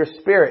control over your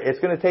spirit. It's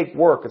going to take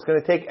work. It's going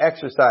to take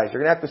exercise.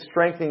 You're going to have to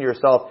strengthen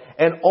yourself.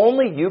 And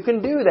only you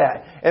can do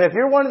that. And if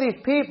you're one of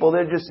these people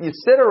that you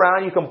sit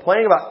around, you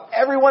complain about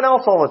everyone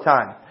else all the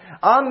time.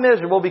 I'm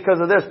miserable because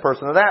of this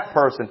person or that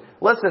person.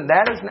 Listen,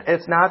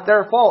 it's not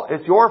their fault.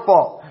 It's your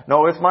fault.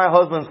 No, it's my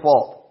husband's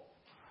fault.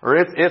 Or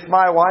it's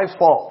my wife's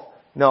fault.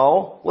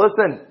 No,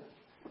 listen,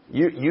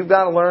 you've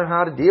got to learn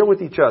how to deal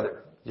with each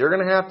other. You're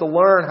going to have to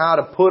learn how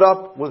to put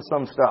up with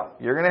some stuff.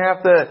 You're going to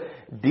have to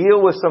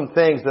deal with some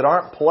things that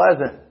aren't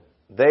pleasant.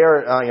 They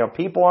are,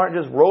 people aren't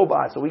just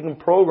robots that we can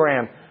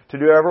program to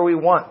do whatever we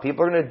want.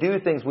 People are going to do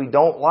things we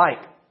don't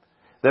like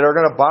that are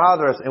going to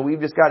bother us, and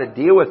we've just got to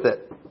deal with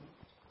it.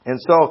 And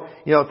so,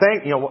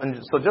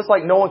 so just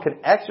like no one can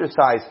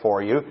exercise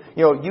for you,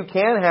 you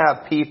can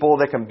have people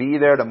that can be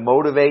there to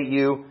motivate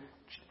you,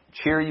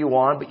 cheer you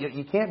on, but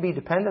you can't be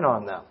dependent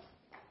on them.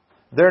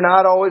 They're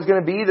not always going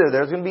to be there.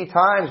 There's going to be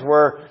times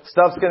where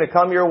stuff's going to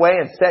come your way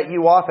and set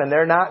you off, and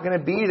they're not going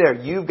to be there.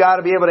 You've got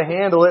to be able to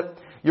handle it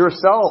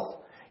yourself.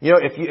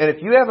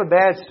 If you have a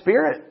bad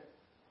spirit,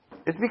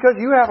 it's because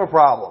you have a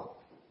problem.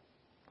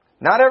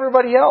 Not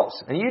everybody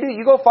else. And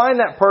you go find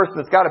that person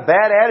that's got a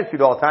bad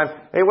attitude all the time.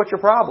 Hey, what's your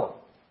problem?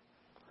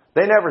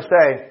 They never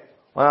say,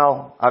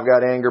 well, I've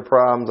got anger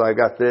problems, I've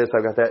got this,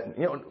 I've got that.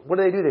 What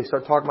do? They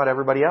start talking about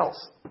everybody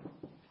else.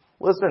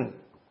 Listen,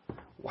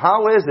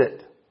 how is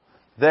it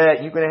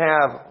that you can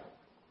have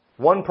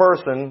one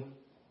person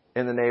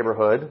in the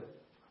neighborhood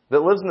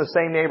that lives in the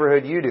same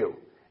neighborhood you do,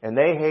 and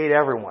they hate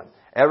everyone?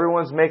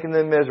 Everyone's making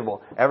them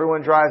miserable.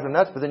 Everyone drives them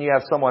nuts, but then you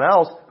have someone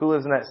else who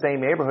lives in that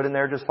same neighborhood and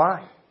they're just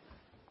fine.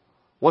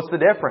 What's the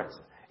difference?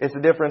 It's the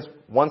difference,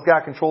 one's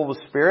got control of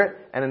the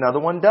spirit and another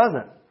one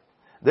doesn't.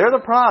 They're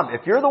the problem.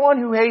 If you're the one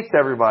who hates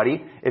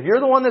everybody, if you're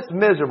the one that's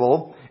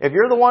miserable, if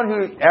you're the one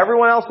who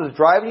everyone else is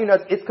driving you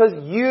nuts, it's because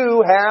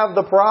you have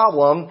the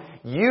problem.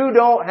 You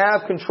don't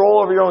have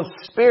control over your own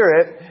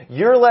spirit.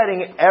 You're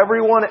letting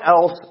everyone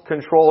else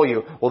control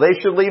you. Well, they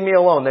should leave me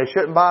alone. They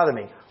shouldn't bother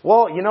me.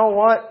 Well, you know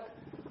what?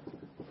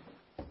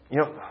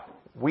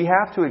 We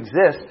have to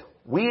exist.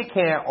 We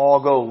can't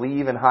all go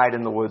leave and hide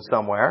in the woods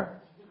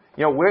somewhere.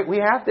 We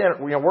have to.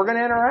 We're going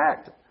to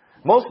interact.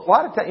 A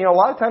lot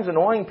of times,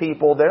 annoying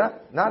people, they're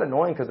not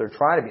annoying because they're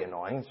trying to be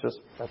annoying.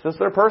 That's just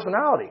their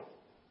personality.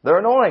 They're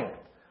annoying.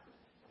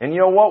 And you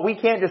know what? We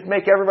can't just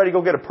make everybody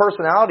go get a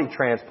personality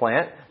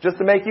transplant just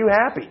to make you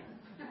happy.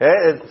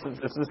 It's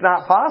just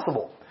not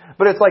possible.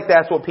 But it's like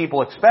that's what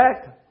people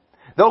expect.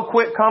 They'll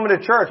quit coming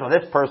to church. Well,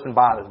 this person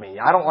bothers me.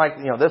 I don't like,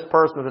 this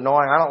person's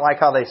annoying. I don't like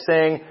how they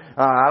sing.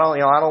 I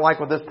don't like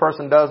what this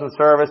person does in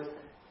service.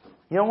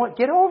 You know what?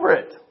 Get over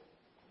it.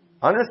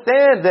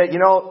 Understand that,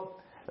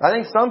 I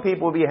think some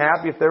people would be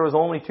happy if there was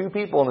only two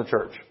people in the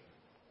church.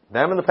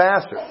 Them and the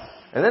pastor.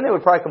 And then they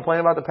would probably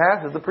complain about the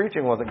pastor if the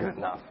preaching wasn't good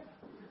enough.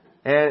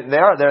 And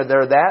they're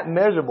that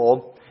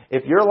miserable.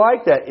 If you're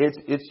like that,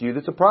 it's you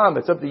that's a problem.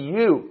 It's up to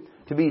you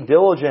to be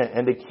diligent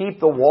and to keep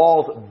the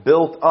walls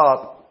built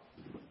up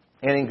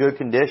and in good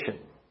condition.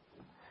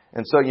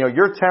 And so,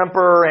 your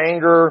temper,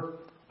 anger,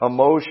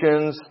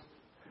 emotions,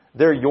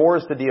 they're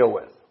yours to deal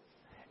with.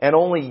 And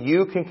only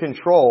you can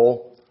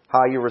control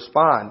how you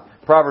respond.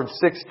 Proverbs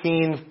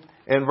 16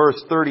 and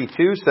verse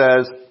 32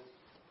 says,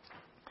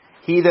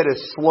 "He that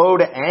is slow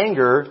to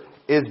anger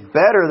is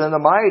better than the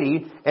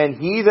mighty, and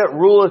he that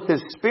ruleth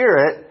his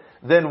spirit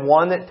than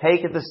one that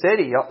taketh the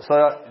city."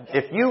 So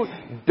if you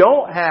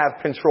don't have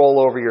control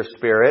over your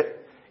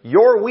spirit,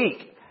 you're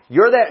weak.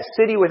 You're that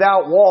city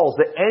without walls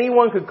that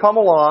anyone could come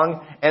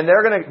along and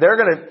they're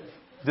gonna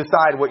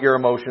decide what your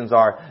emotions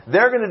are.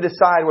 They're going to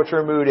decide what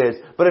your mood is.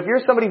 But if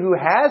you're somebody who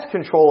has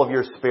control of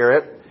your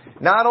spirit,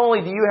 not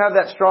only do you have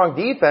that strong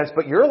defense,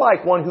 but you're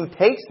like one who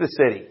takes the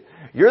city.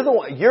 You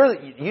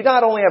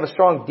not only have a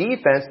strong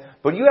defense,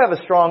 but you have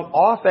a strong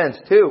offense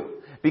too.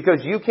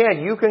 Because you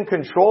can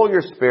control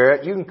your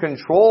spirit, you can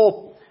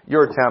control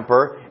your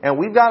temper, and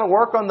we've got to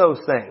work on those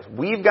things.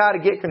 We've got to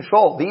get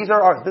control.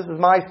 This is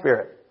my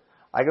spirit.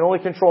 I can only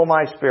control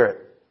my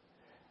spirit.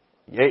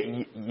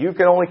 You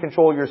can only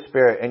control your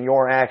spirit and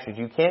your actions.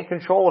 You can't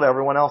control what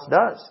everyone else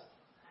does.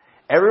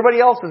 Everybody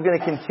else is going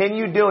to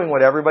continue doing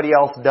what everybody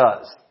else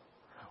does.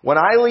 When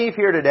I leave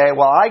here today,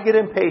 I get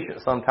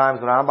impatient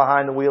sometimes when I'm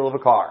behind the wheel of a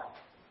car.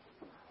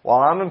 While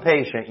I'm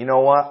impatient, you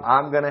know what?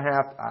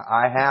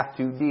 I have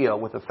to deal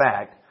with the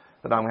fact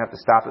that I'm going to have to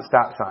stop at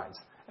stop signs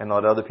and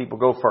let other people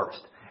go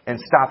first. And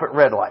stop at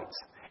red lights.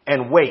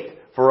 And wait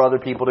for other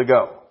people to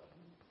go.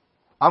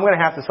 I might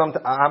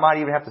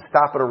even have to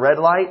stop at a red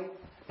light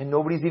and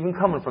nobody's even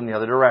coming from the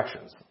other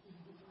directions.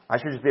 I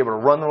should just be able to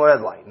run the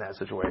red light in that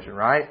situation,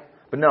 right?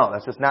 But no,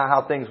 that's just not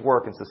how things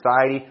work in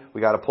society.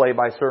 We got to play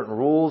by certain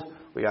rules.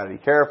 We got to be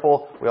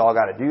careful. We all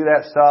got to do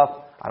that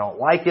stuff. I don't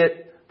like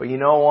it, but you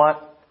know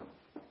what?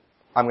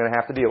 I'm going to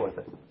have to deal with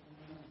it.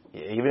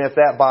 Even if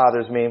that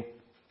bothers me,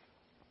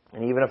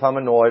 and even if I'm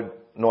annoyed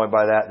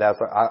by that,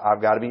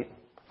 I've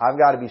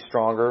got to be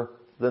stronger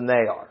than they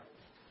are.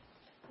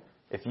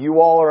 If you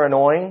all are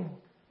annoying,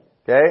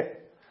 okay,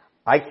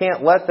 I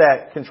can't let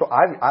that control.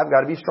 I've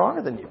got to be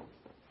stronger than you.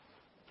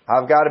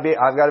 I've got to be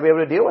able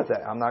to deal with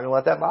that. I'm not going to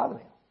let that bother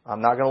me.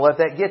 I'm not going to let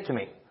that get to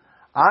me.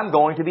 I'm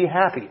going to be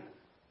happy.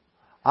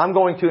 I'm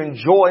going to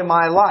enjoy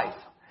my life.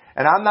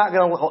 And I'm not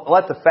going to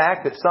let the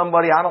fact that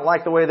I don't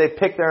like the way they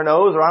pick their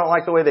nose, or I don't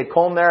like the way they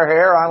comb their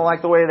hair, or I don't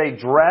like the way they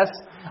dress.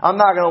 I'm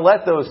not going to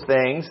let those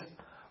things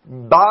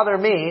bother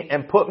me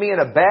and put me in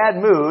a bad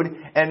mood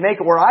and make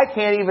it where I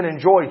can't even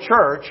enjoy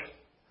church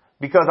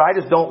because I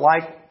just don't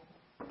like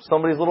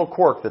somebody's little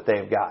quirk that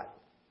they've got.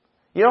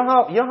 You know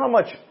how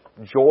much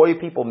joy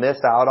people miss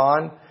out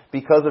on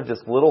because of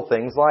just little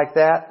things like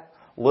that?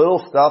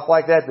 Little stuff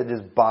like that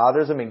just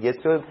bothers them and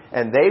gets to them.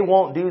 And they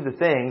won't do the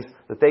things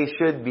that they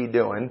should be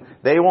doing.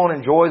 They won't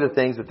enjoy the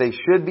things that they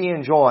should be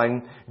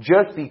enjoying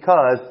just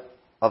because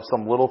of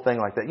some little thing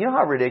like that. You know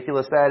how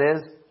ridiculous that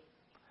is?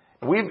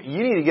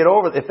 You need to get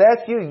over, if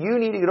that's you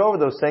need to get over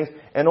those things,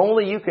 and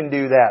only you can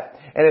do that.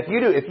 And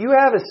if you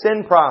have a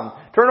sin problem,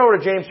 turn over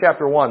to James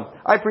chapter 1.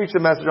 I preached a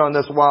message on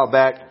this a while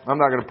back. I'm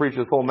not going to preach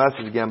this whole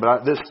message again,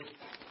 but this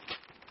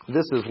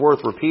is worth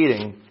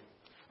repeating.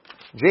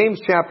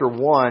 James chapter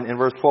 1 and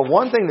verse 12.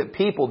 One thing that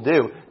people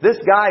do, this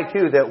guy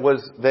too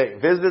that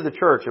visited the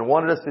church and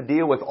wanted us to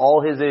deal with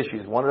all his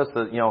issues, wanted us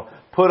to,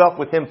 put up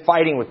with him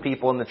fighting with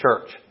people in the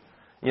church.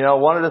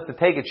 Wanted us to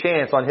take a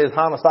chance on his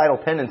homicidal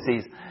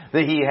tendencies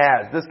that he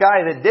has. This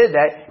guy that did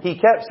that, he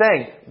kept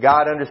saying,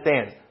 God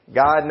understands.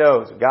 God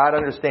knows. God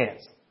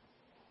understands.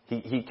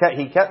 He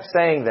kept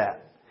saying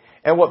that.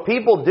 And what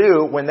people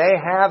do when they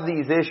have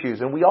these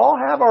issues, and we all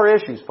have our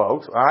issues,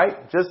 folks,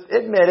 alright? Just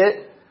admit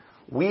it.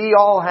 We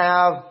all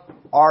have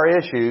our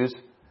issues.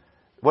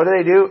 What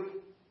do?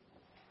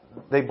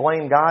 They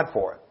blame God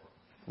for it.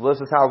 This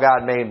is how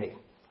God made me.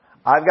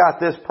 I've got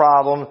this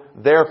problem,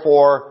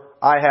 therefore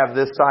I have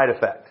this side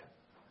effect.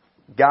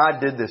 God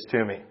did this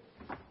to me.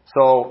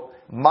 So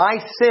my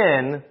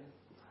sin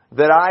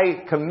that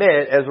I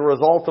commit as a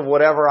result of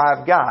whatever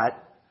I've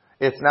got,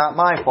 it's not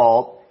my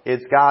fault.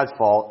 It's God's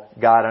fault.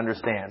 God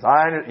understands.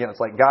 It's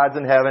like God's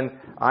in heaven.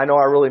 I know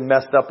I really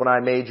messed up when I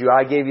made you.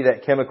 I gave you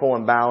that chemical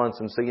imbalance.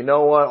 And so you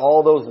know what?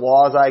 All those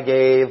laws I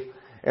gave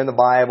in the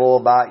Bible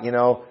about,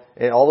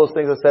 and all those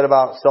things I said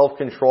about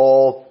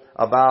self-control,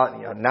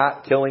 about,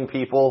 not killing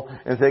people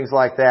and things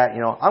like that,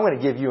 I'm going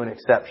to give you an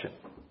exception.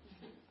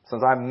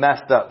 Since I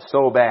messed up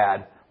so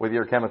bad with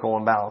your chemical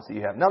imbalance that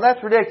you have. Now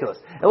that's ridiculous.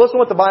 And listen to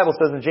what the Bible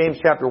says in James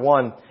chapter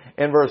 1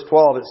 and verse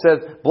 12. It says,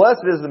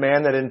 blessed is the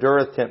man that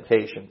endureth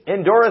temptation.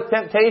 Endureth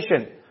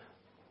temptation.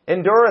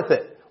 Endureth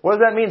it. What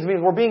does that mean? It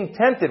means we're being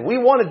tempted. We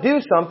want to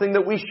do something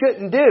that we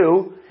shouldn't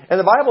do. And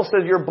the Bible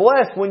says you're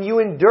blessed when you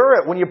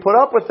endure it, when you put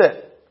up with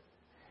it.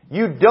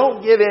 You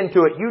don't give in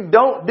to it. You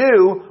don't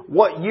do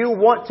what you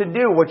want to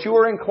do, what you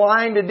are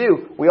inclined to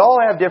do. We all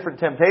have different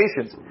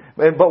temptations.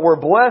 But we're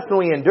blessed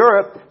when we endure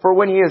it. For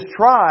when he is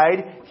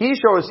tried, he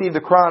shall receive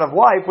the crown of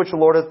life, which the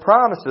Lord hath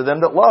promised to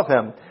them that love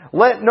him.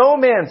 Let no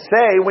man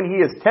say when he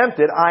is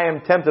tempted, I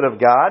am tempted of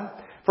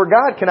God. For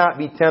God cannot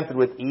be tempted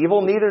with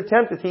evil, neither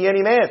tempteth he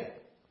any man.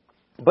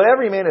 But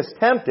every man is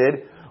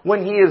tempted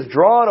when he is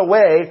drawn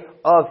away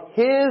of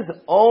his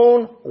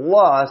own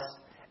lust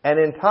and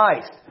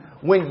enticed.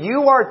 When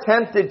you are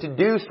tempted to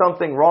do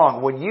something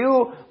wrong, when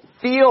you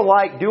feel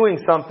like doing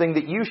something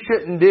that you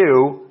shouldn't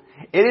do,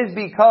 it is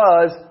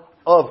because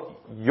of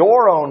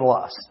your own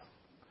lust.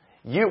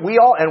 We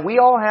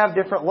all have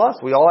different lusts.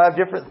 We all have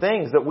different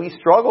things that we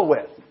struggle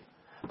with.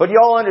 But you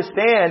all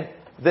understand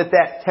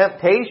that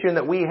temptation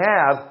that we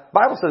have, the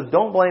Bible says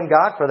don't blame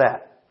God for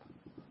that.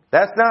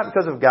 That's not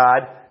because of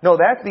God. No,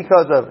 that's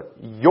because of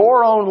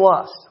your own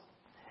lust.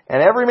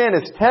 And every man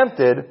is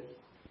tempted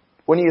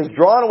when he is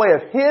drawn away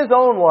of his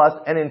own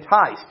lust and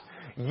enticed.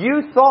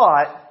 You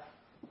thought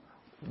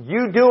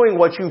you doing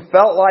what you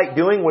felt like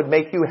doing would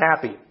make you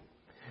happy.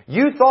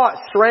 You thought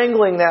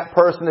strangling that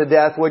person to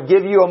death would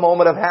give you a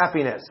moment of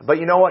happiness. But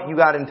you know what? You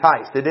got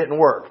enticed. It didn't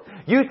work.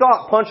 You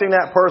thought punching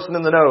that person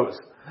in the nose,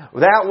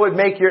 that would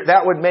make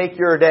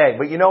your day.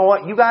 But you know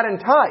what? You got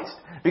enticed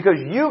because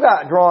you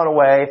got drawn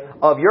away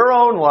of your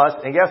own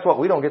lust. And guess what?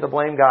 We don't get to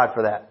blame God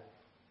for that.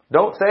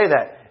 Don't say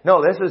that.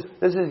 No, this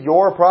is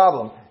your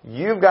problem.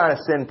 You've got a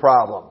sin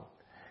problem.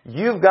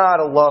 You've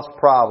got a lust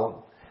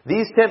problem.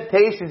 These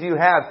temptations you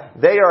have,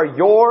 they are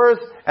yours,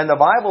 and the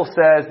Bible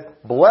says,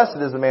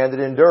 blessed is the man that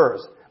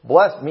endures.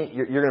 Blessed,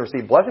 you're going to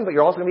receive blessing, but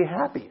you're also going to be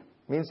happy.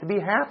 It means to be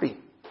happy.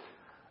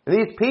 And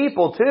these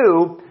people,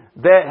 too,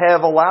 that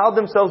have allowed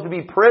themselves to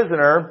be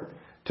prisoner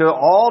to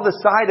all the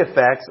side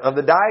effects of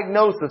the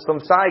diagnosis some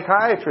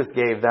psychiatrist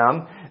gave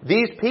them,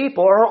 these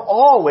people are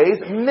always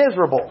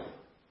miserable.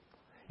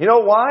 You know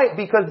why?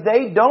 Because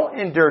they don't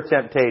endure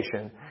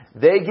temptation.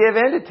 They give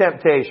in to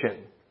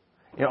temptation.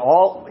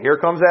 Here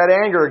comes that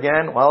anger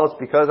again. Well, it's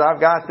because I've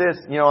got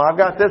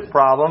this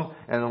problem.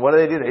 And what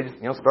do?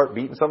 They just, start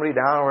beating somebody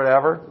down or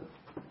whatever.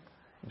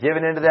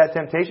 Giving into that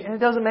temptation. And it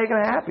doesn't make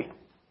them happy.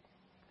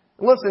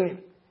 Listen,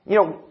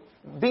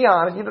 be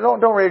honest.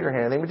 Don't raise your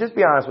hand, but just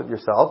be honest with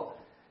yourself.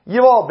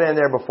 You've all been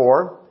there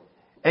before.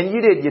 And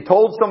you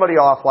told somebody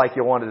off like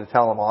you wanted to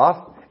tell them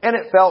off. And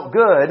it felt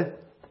good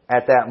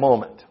at that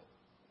moment.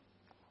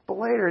 But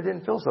later it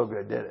didn't feel so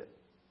good, did it?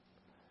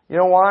 You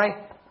know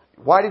why?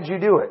 Why did you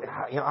do it?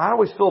 I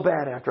always feel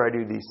bad after I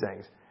do these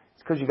things.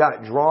 It's because you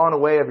got drawn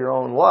away of your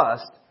own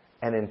lust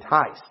and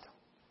enticed.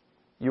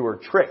 You were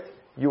tricked.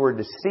 You were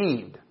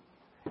deceived.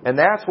 And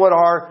that's what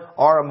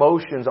our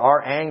emotions,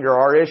 our anger,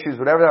 our issues,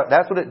 whatever,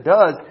 that's what it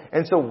does.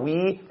 And so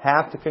we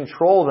have to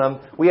control them.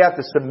 We have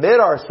to submit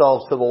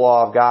ourselves to the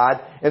law of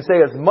God and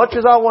say, as much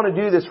as I want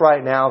to do this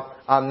right now,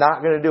 I'm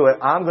not going to do it.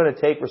 I'm going to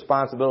take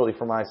responsibility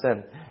for my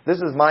sin. This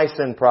is my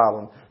sin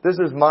problem. This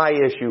is my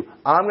issue.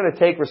 I'm going to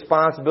take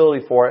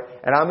responsibility for it,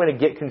 and I'm going to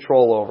get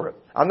control over it.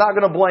 I'm not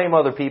going to blame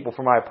other people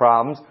for my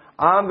problems.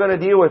 I'm going to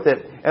deal with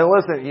it. And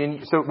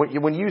listen, so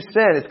when you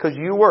sin, it's because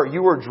you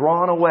were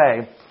drawn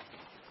away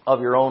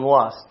of your own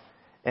lust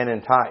and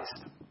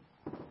enticed.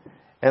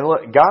 And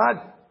look,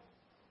 God,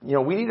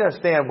 we need to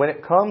understand when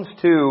it comes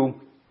to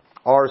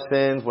our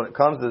sins, when it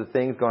comes to the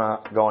things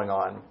going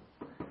on,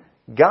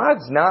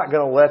 God's not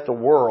going to let the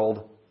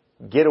world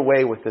get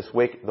away with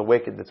the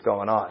wicked that's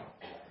going on.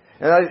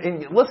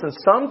 And listen,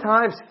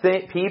 sometimes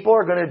people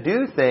are going to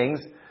do things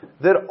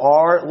that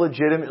are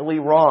legitimately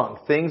wrong,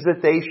 things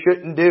that they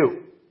shouldn't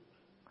do.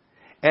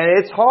 And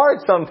it's hard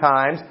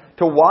sometimes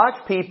to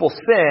watch people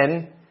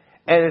sin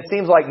and it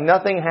seems like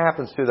nothing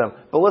happens to them.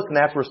 But listen,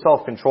 that's where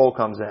self-control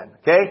comes in.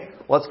 Okay?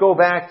 Let's go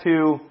back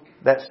to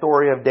that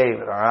story of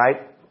David,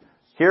 alright?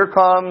 Here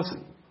comes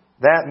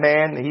that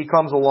man, he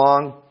comes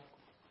along,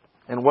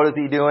 and what is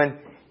he doing?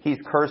 He's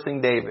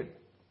cursing David.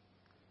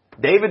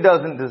 David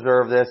doesn't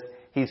deserve this.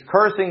 He's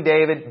cursing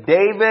David.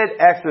 David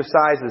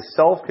exercises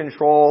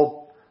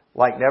self-control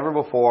like never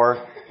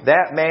before.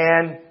 That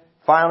man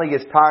finally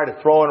gets tired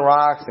of throwing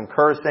rocks and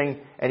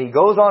cursing, and he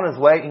goes on his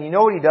way, and you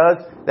know what he does?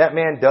 That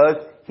man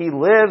does. He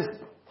lives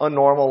a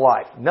normal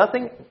life.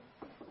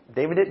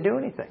 David didn't do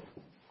anything.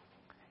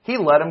 He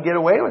let him get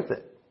away with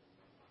it.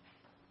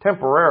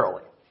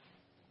 Temporarily.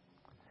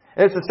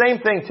 And it's the same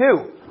thing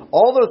too.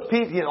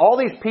 All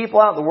these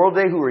people out in the world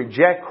today who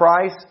reject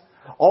Christ,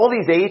 all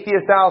these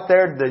atheists out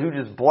there who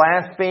just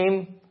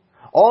blaspheme,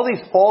 all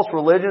these false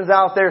religions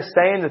out there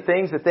saying the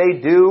things that they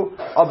do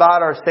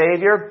about our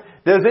Savior,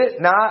 does it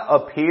not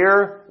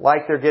appear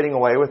like they're getting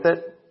away with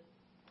it?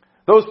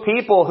 Those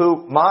people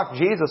who mocked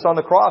Jesus on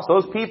the cross,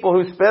 those people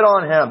who spit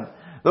on Him,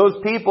 those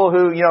people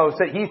who,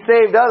 said He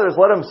saved others,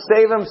 let Him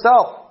save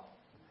Himself.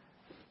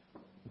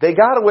 They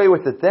got away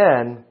with it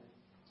then,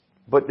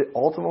 but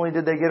ultimately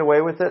did they get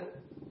away with it?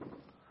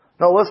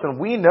 No, listen,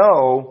 we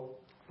know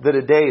that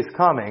a day is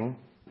coming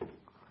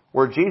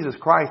where Jesus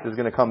Christ is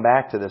going to come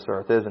back to this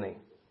earth, isn't He?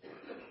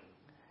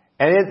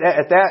 And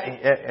at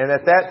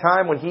that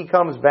time when He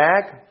comes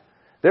back,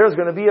 there's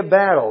going to be a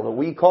battle that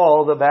we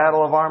call the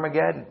Battle of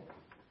Armageddon,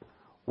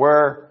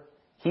 where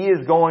He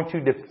is going to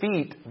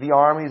defeat the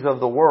armies of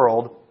the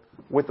world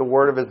with the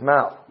word of His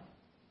mouth.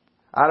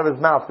 Out of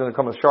His mouth is going to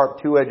come a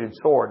sharp two-edged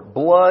sword.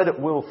 Blood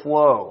will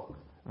flow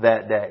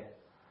that day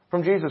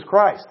from Jesus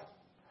Christ.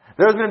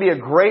 There's going to be a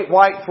great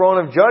white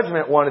throne of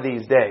judgment one of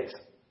these days,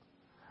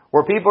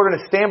 where people are going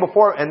to stand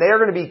before and they are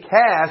going to be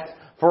cast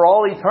for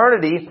all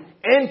eternity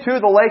into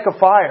the lake of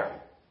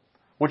fire,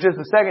 which is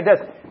the second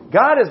death.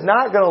 God is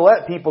not going to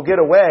let people get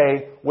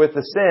away with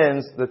the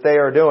sins that they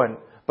are doing.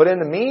 But in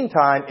the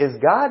meantime, is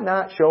God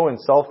not showing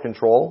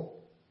self-control?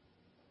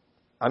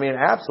 I mean,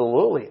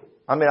 absolutely.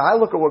 I mean, I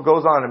look at what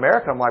goes on in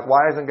America, I'm like,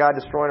 why isn't God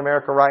destroying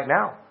America right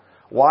now?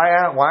 Why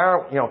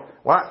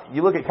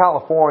you look at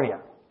California.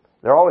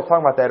 They're always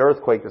talking about that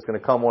earthquake that's going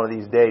to come one of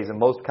these days, and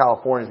most of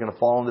California is going to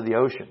fall into the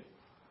ocean.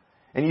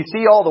 And you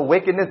see all the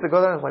wickedness that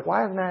goes on, it's like,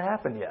 why hasn't that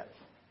happened yet?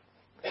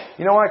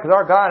 You know why? Because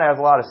our God has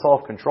a lot of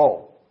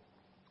self-control.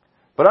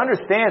 But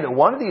understand that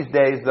one of these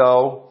days,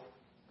 though,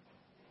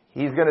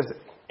 He's going to,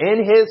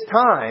 in His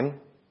time,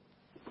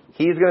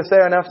 He's going to say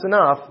enough's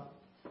enough,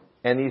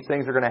 and these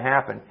things are going to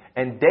happen.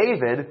 And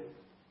David,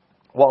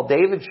 while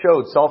David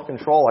showed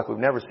self-control like we've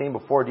never seen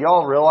before, do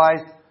y'all realize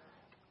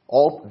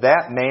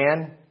that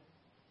man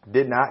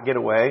did not get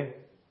away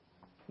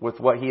with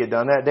what he had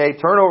done that day?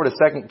 Turn over to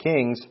 2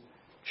 Kings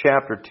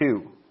chapter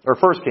 2. Or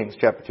 1 Kings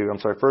chapter 2. I'm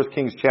sorry, 1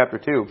 Kings chapter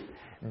 2.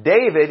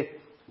 David,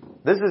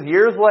 this is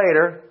years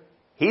later,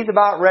 he's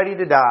about ready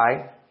to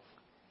die.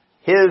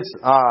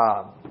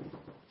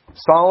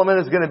 Solomon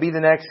is going to be the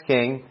next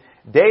king.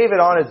 David,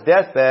 on his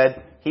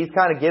deathbed, he's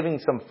kind of giving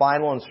some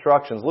final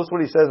instructions. Listen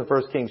what he says in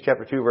 1 Kings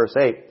chapter 2, verse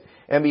 8.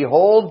 And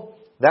behold,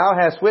 thou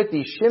hast with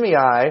thee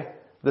Shimei,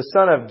 the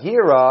son of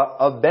Gera,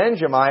 of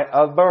Benjamin,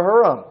 of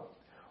Bahurim,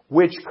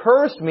 which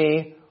cursed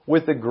me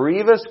with a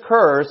grievous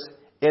curse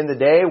in the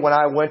day when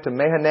I went to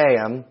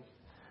Mahanaim.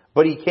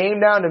 But he came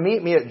down to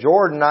meet me at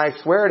Jordan, and I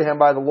swear to him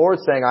by the Lord,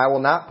 saying, I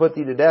will not put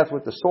thee to death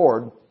with the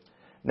sword.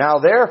 Now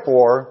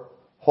therefore,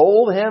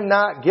 hold him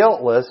not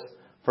guiltless,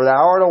 for thou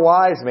art a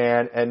wise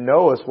man, and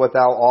knowest what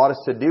thou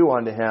oughtest to do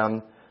unto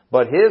him.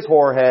 But his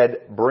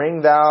whorehead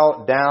bring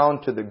thou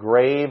down to the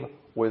grave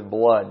with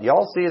blood.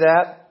 Y'all see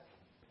that?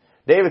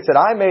 David said,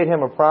 I made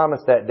him a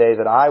promise that day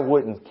that I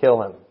wouldn't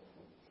kill him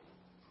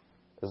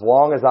as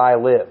long as I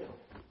live.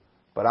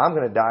 But I'm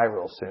going to die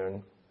real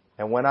soon.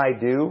 And when I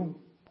do,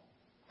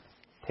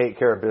 take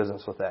care of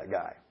business with that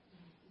guy.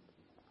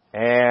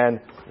 And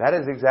that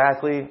is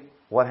exactly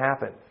what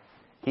happened.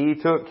 He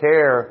took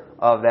care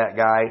of that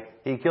guy.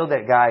 He killed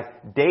that guy.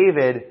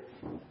 David,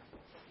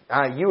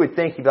 you would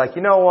think he'd be like,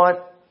 you know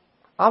what?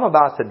 I'm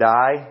about to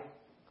die.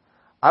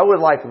 I would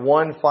like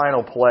one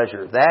final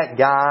pleasure. That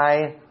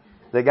guy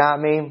that got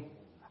me,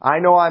 I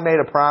know I made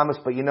a promise,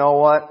 but you know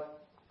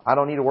what? I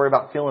don't need to worry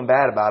about feeling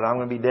bad about it. I'm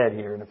going to be dead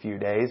here in a few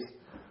days.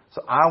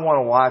 So I want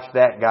to watch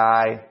that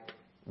guy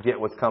get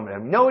what's coming to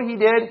him. You know what he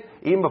did?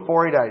 Even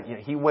before he died,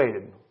 he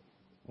waited.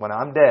 When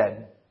I'm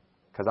dead,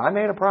 because I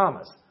made a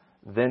promise,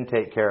 then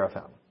take care of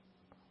him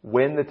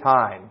when the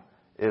time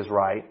is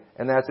right.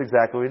 And that's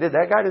exactly what he did.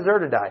 That guy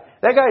deserved to die.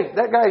 That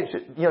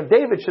guy,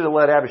 David should have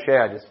let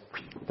Abishai just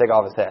take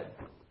off his head.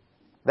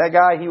 That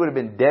guy, he would have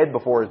been dead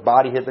before his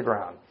body hit the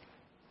ground.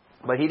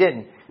 But he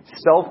didn't.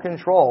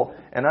 Self-control,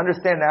 and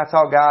understand that's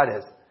how God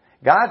is.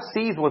 God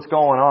sees what's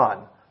going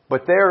on,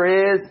 but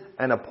there is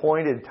an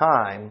appointed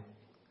time,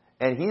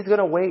 and He's going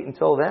to wait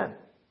until then.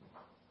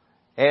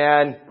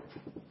 And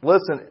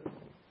listen,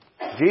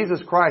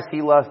 Jesus Christ,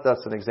 He left us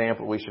an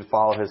example. We should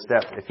follow His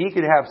steps. If He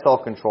could have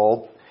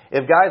self-control,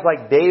 if guys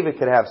like David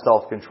could have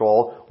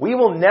self-control, we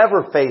will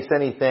never face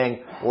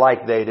anything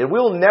like they did. We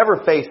will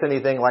never face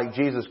anything like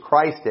Jesus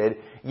Christ did.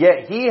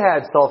 Yet He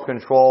had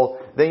self-control.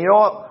 Then you know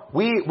what?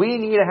 We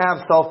need to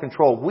have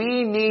self-control.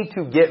 We need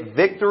to get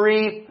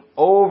victory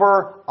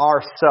over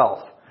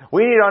ourselves.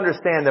 We need to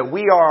understand that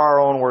we are our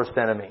own worst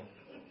enemy.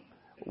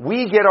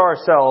 We get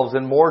ourselves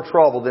in more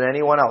trouble than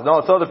anyone else. No,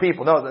 it's other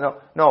people.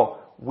 No.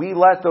 We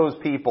let those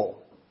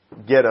people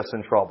get us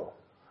in trouble.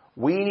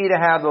 We need to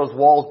have those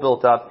walls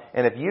built up.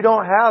 And if you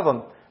don't have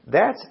them,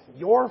 that's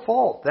your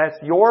fault. That's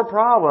your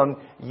problem.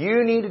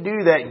 You need to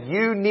do that.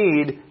 You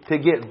need to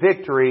get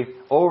victory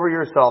over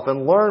yourself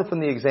and learn from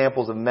the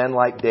examples of men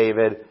like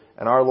David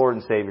and our Lord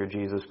and Savior,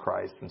 Jesus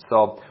Christ. And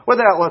so, with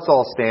that, let's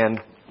all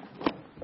stand.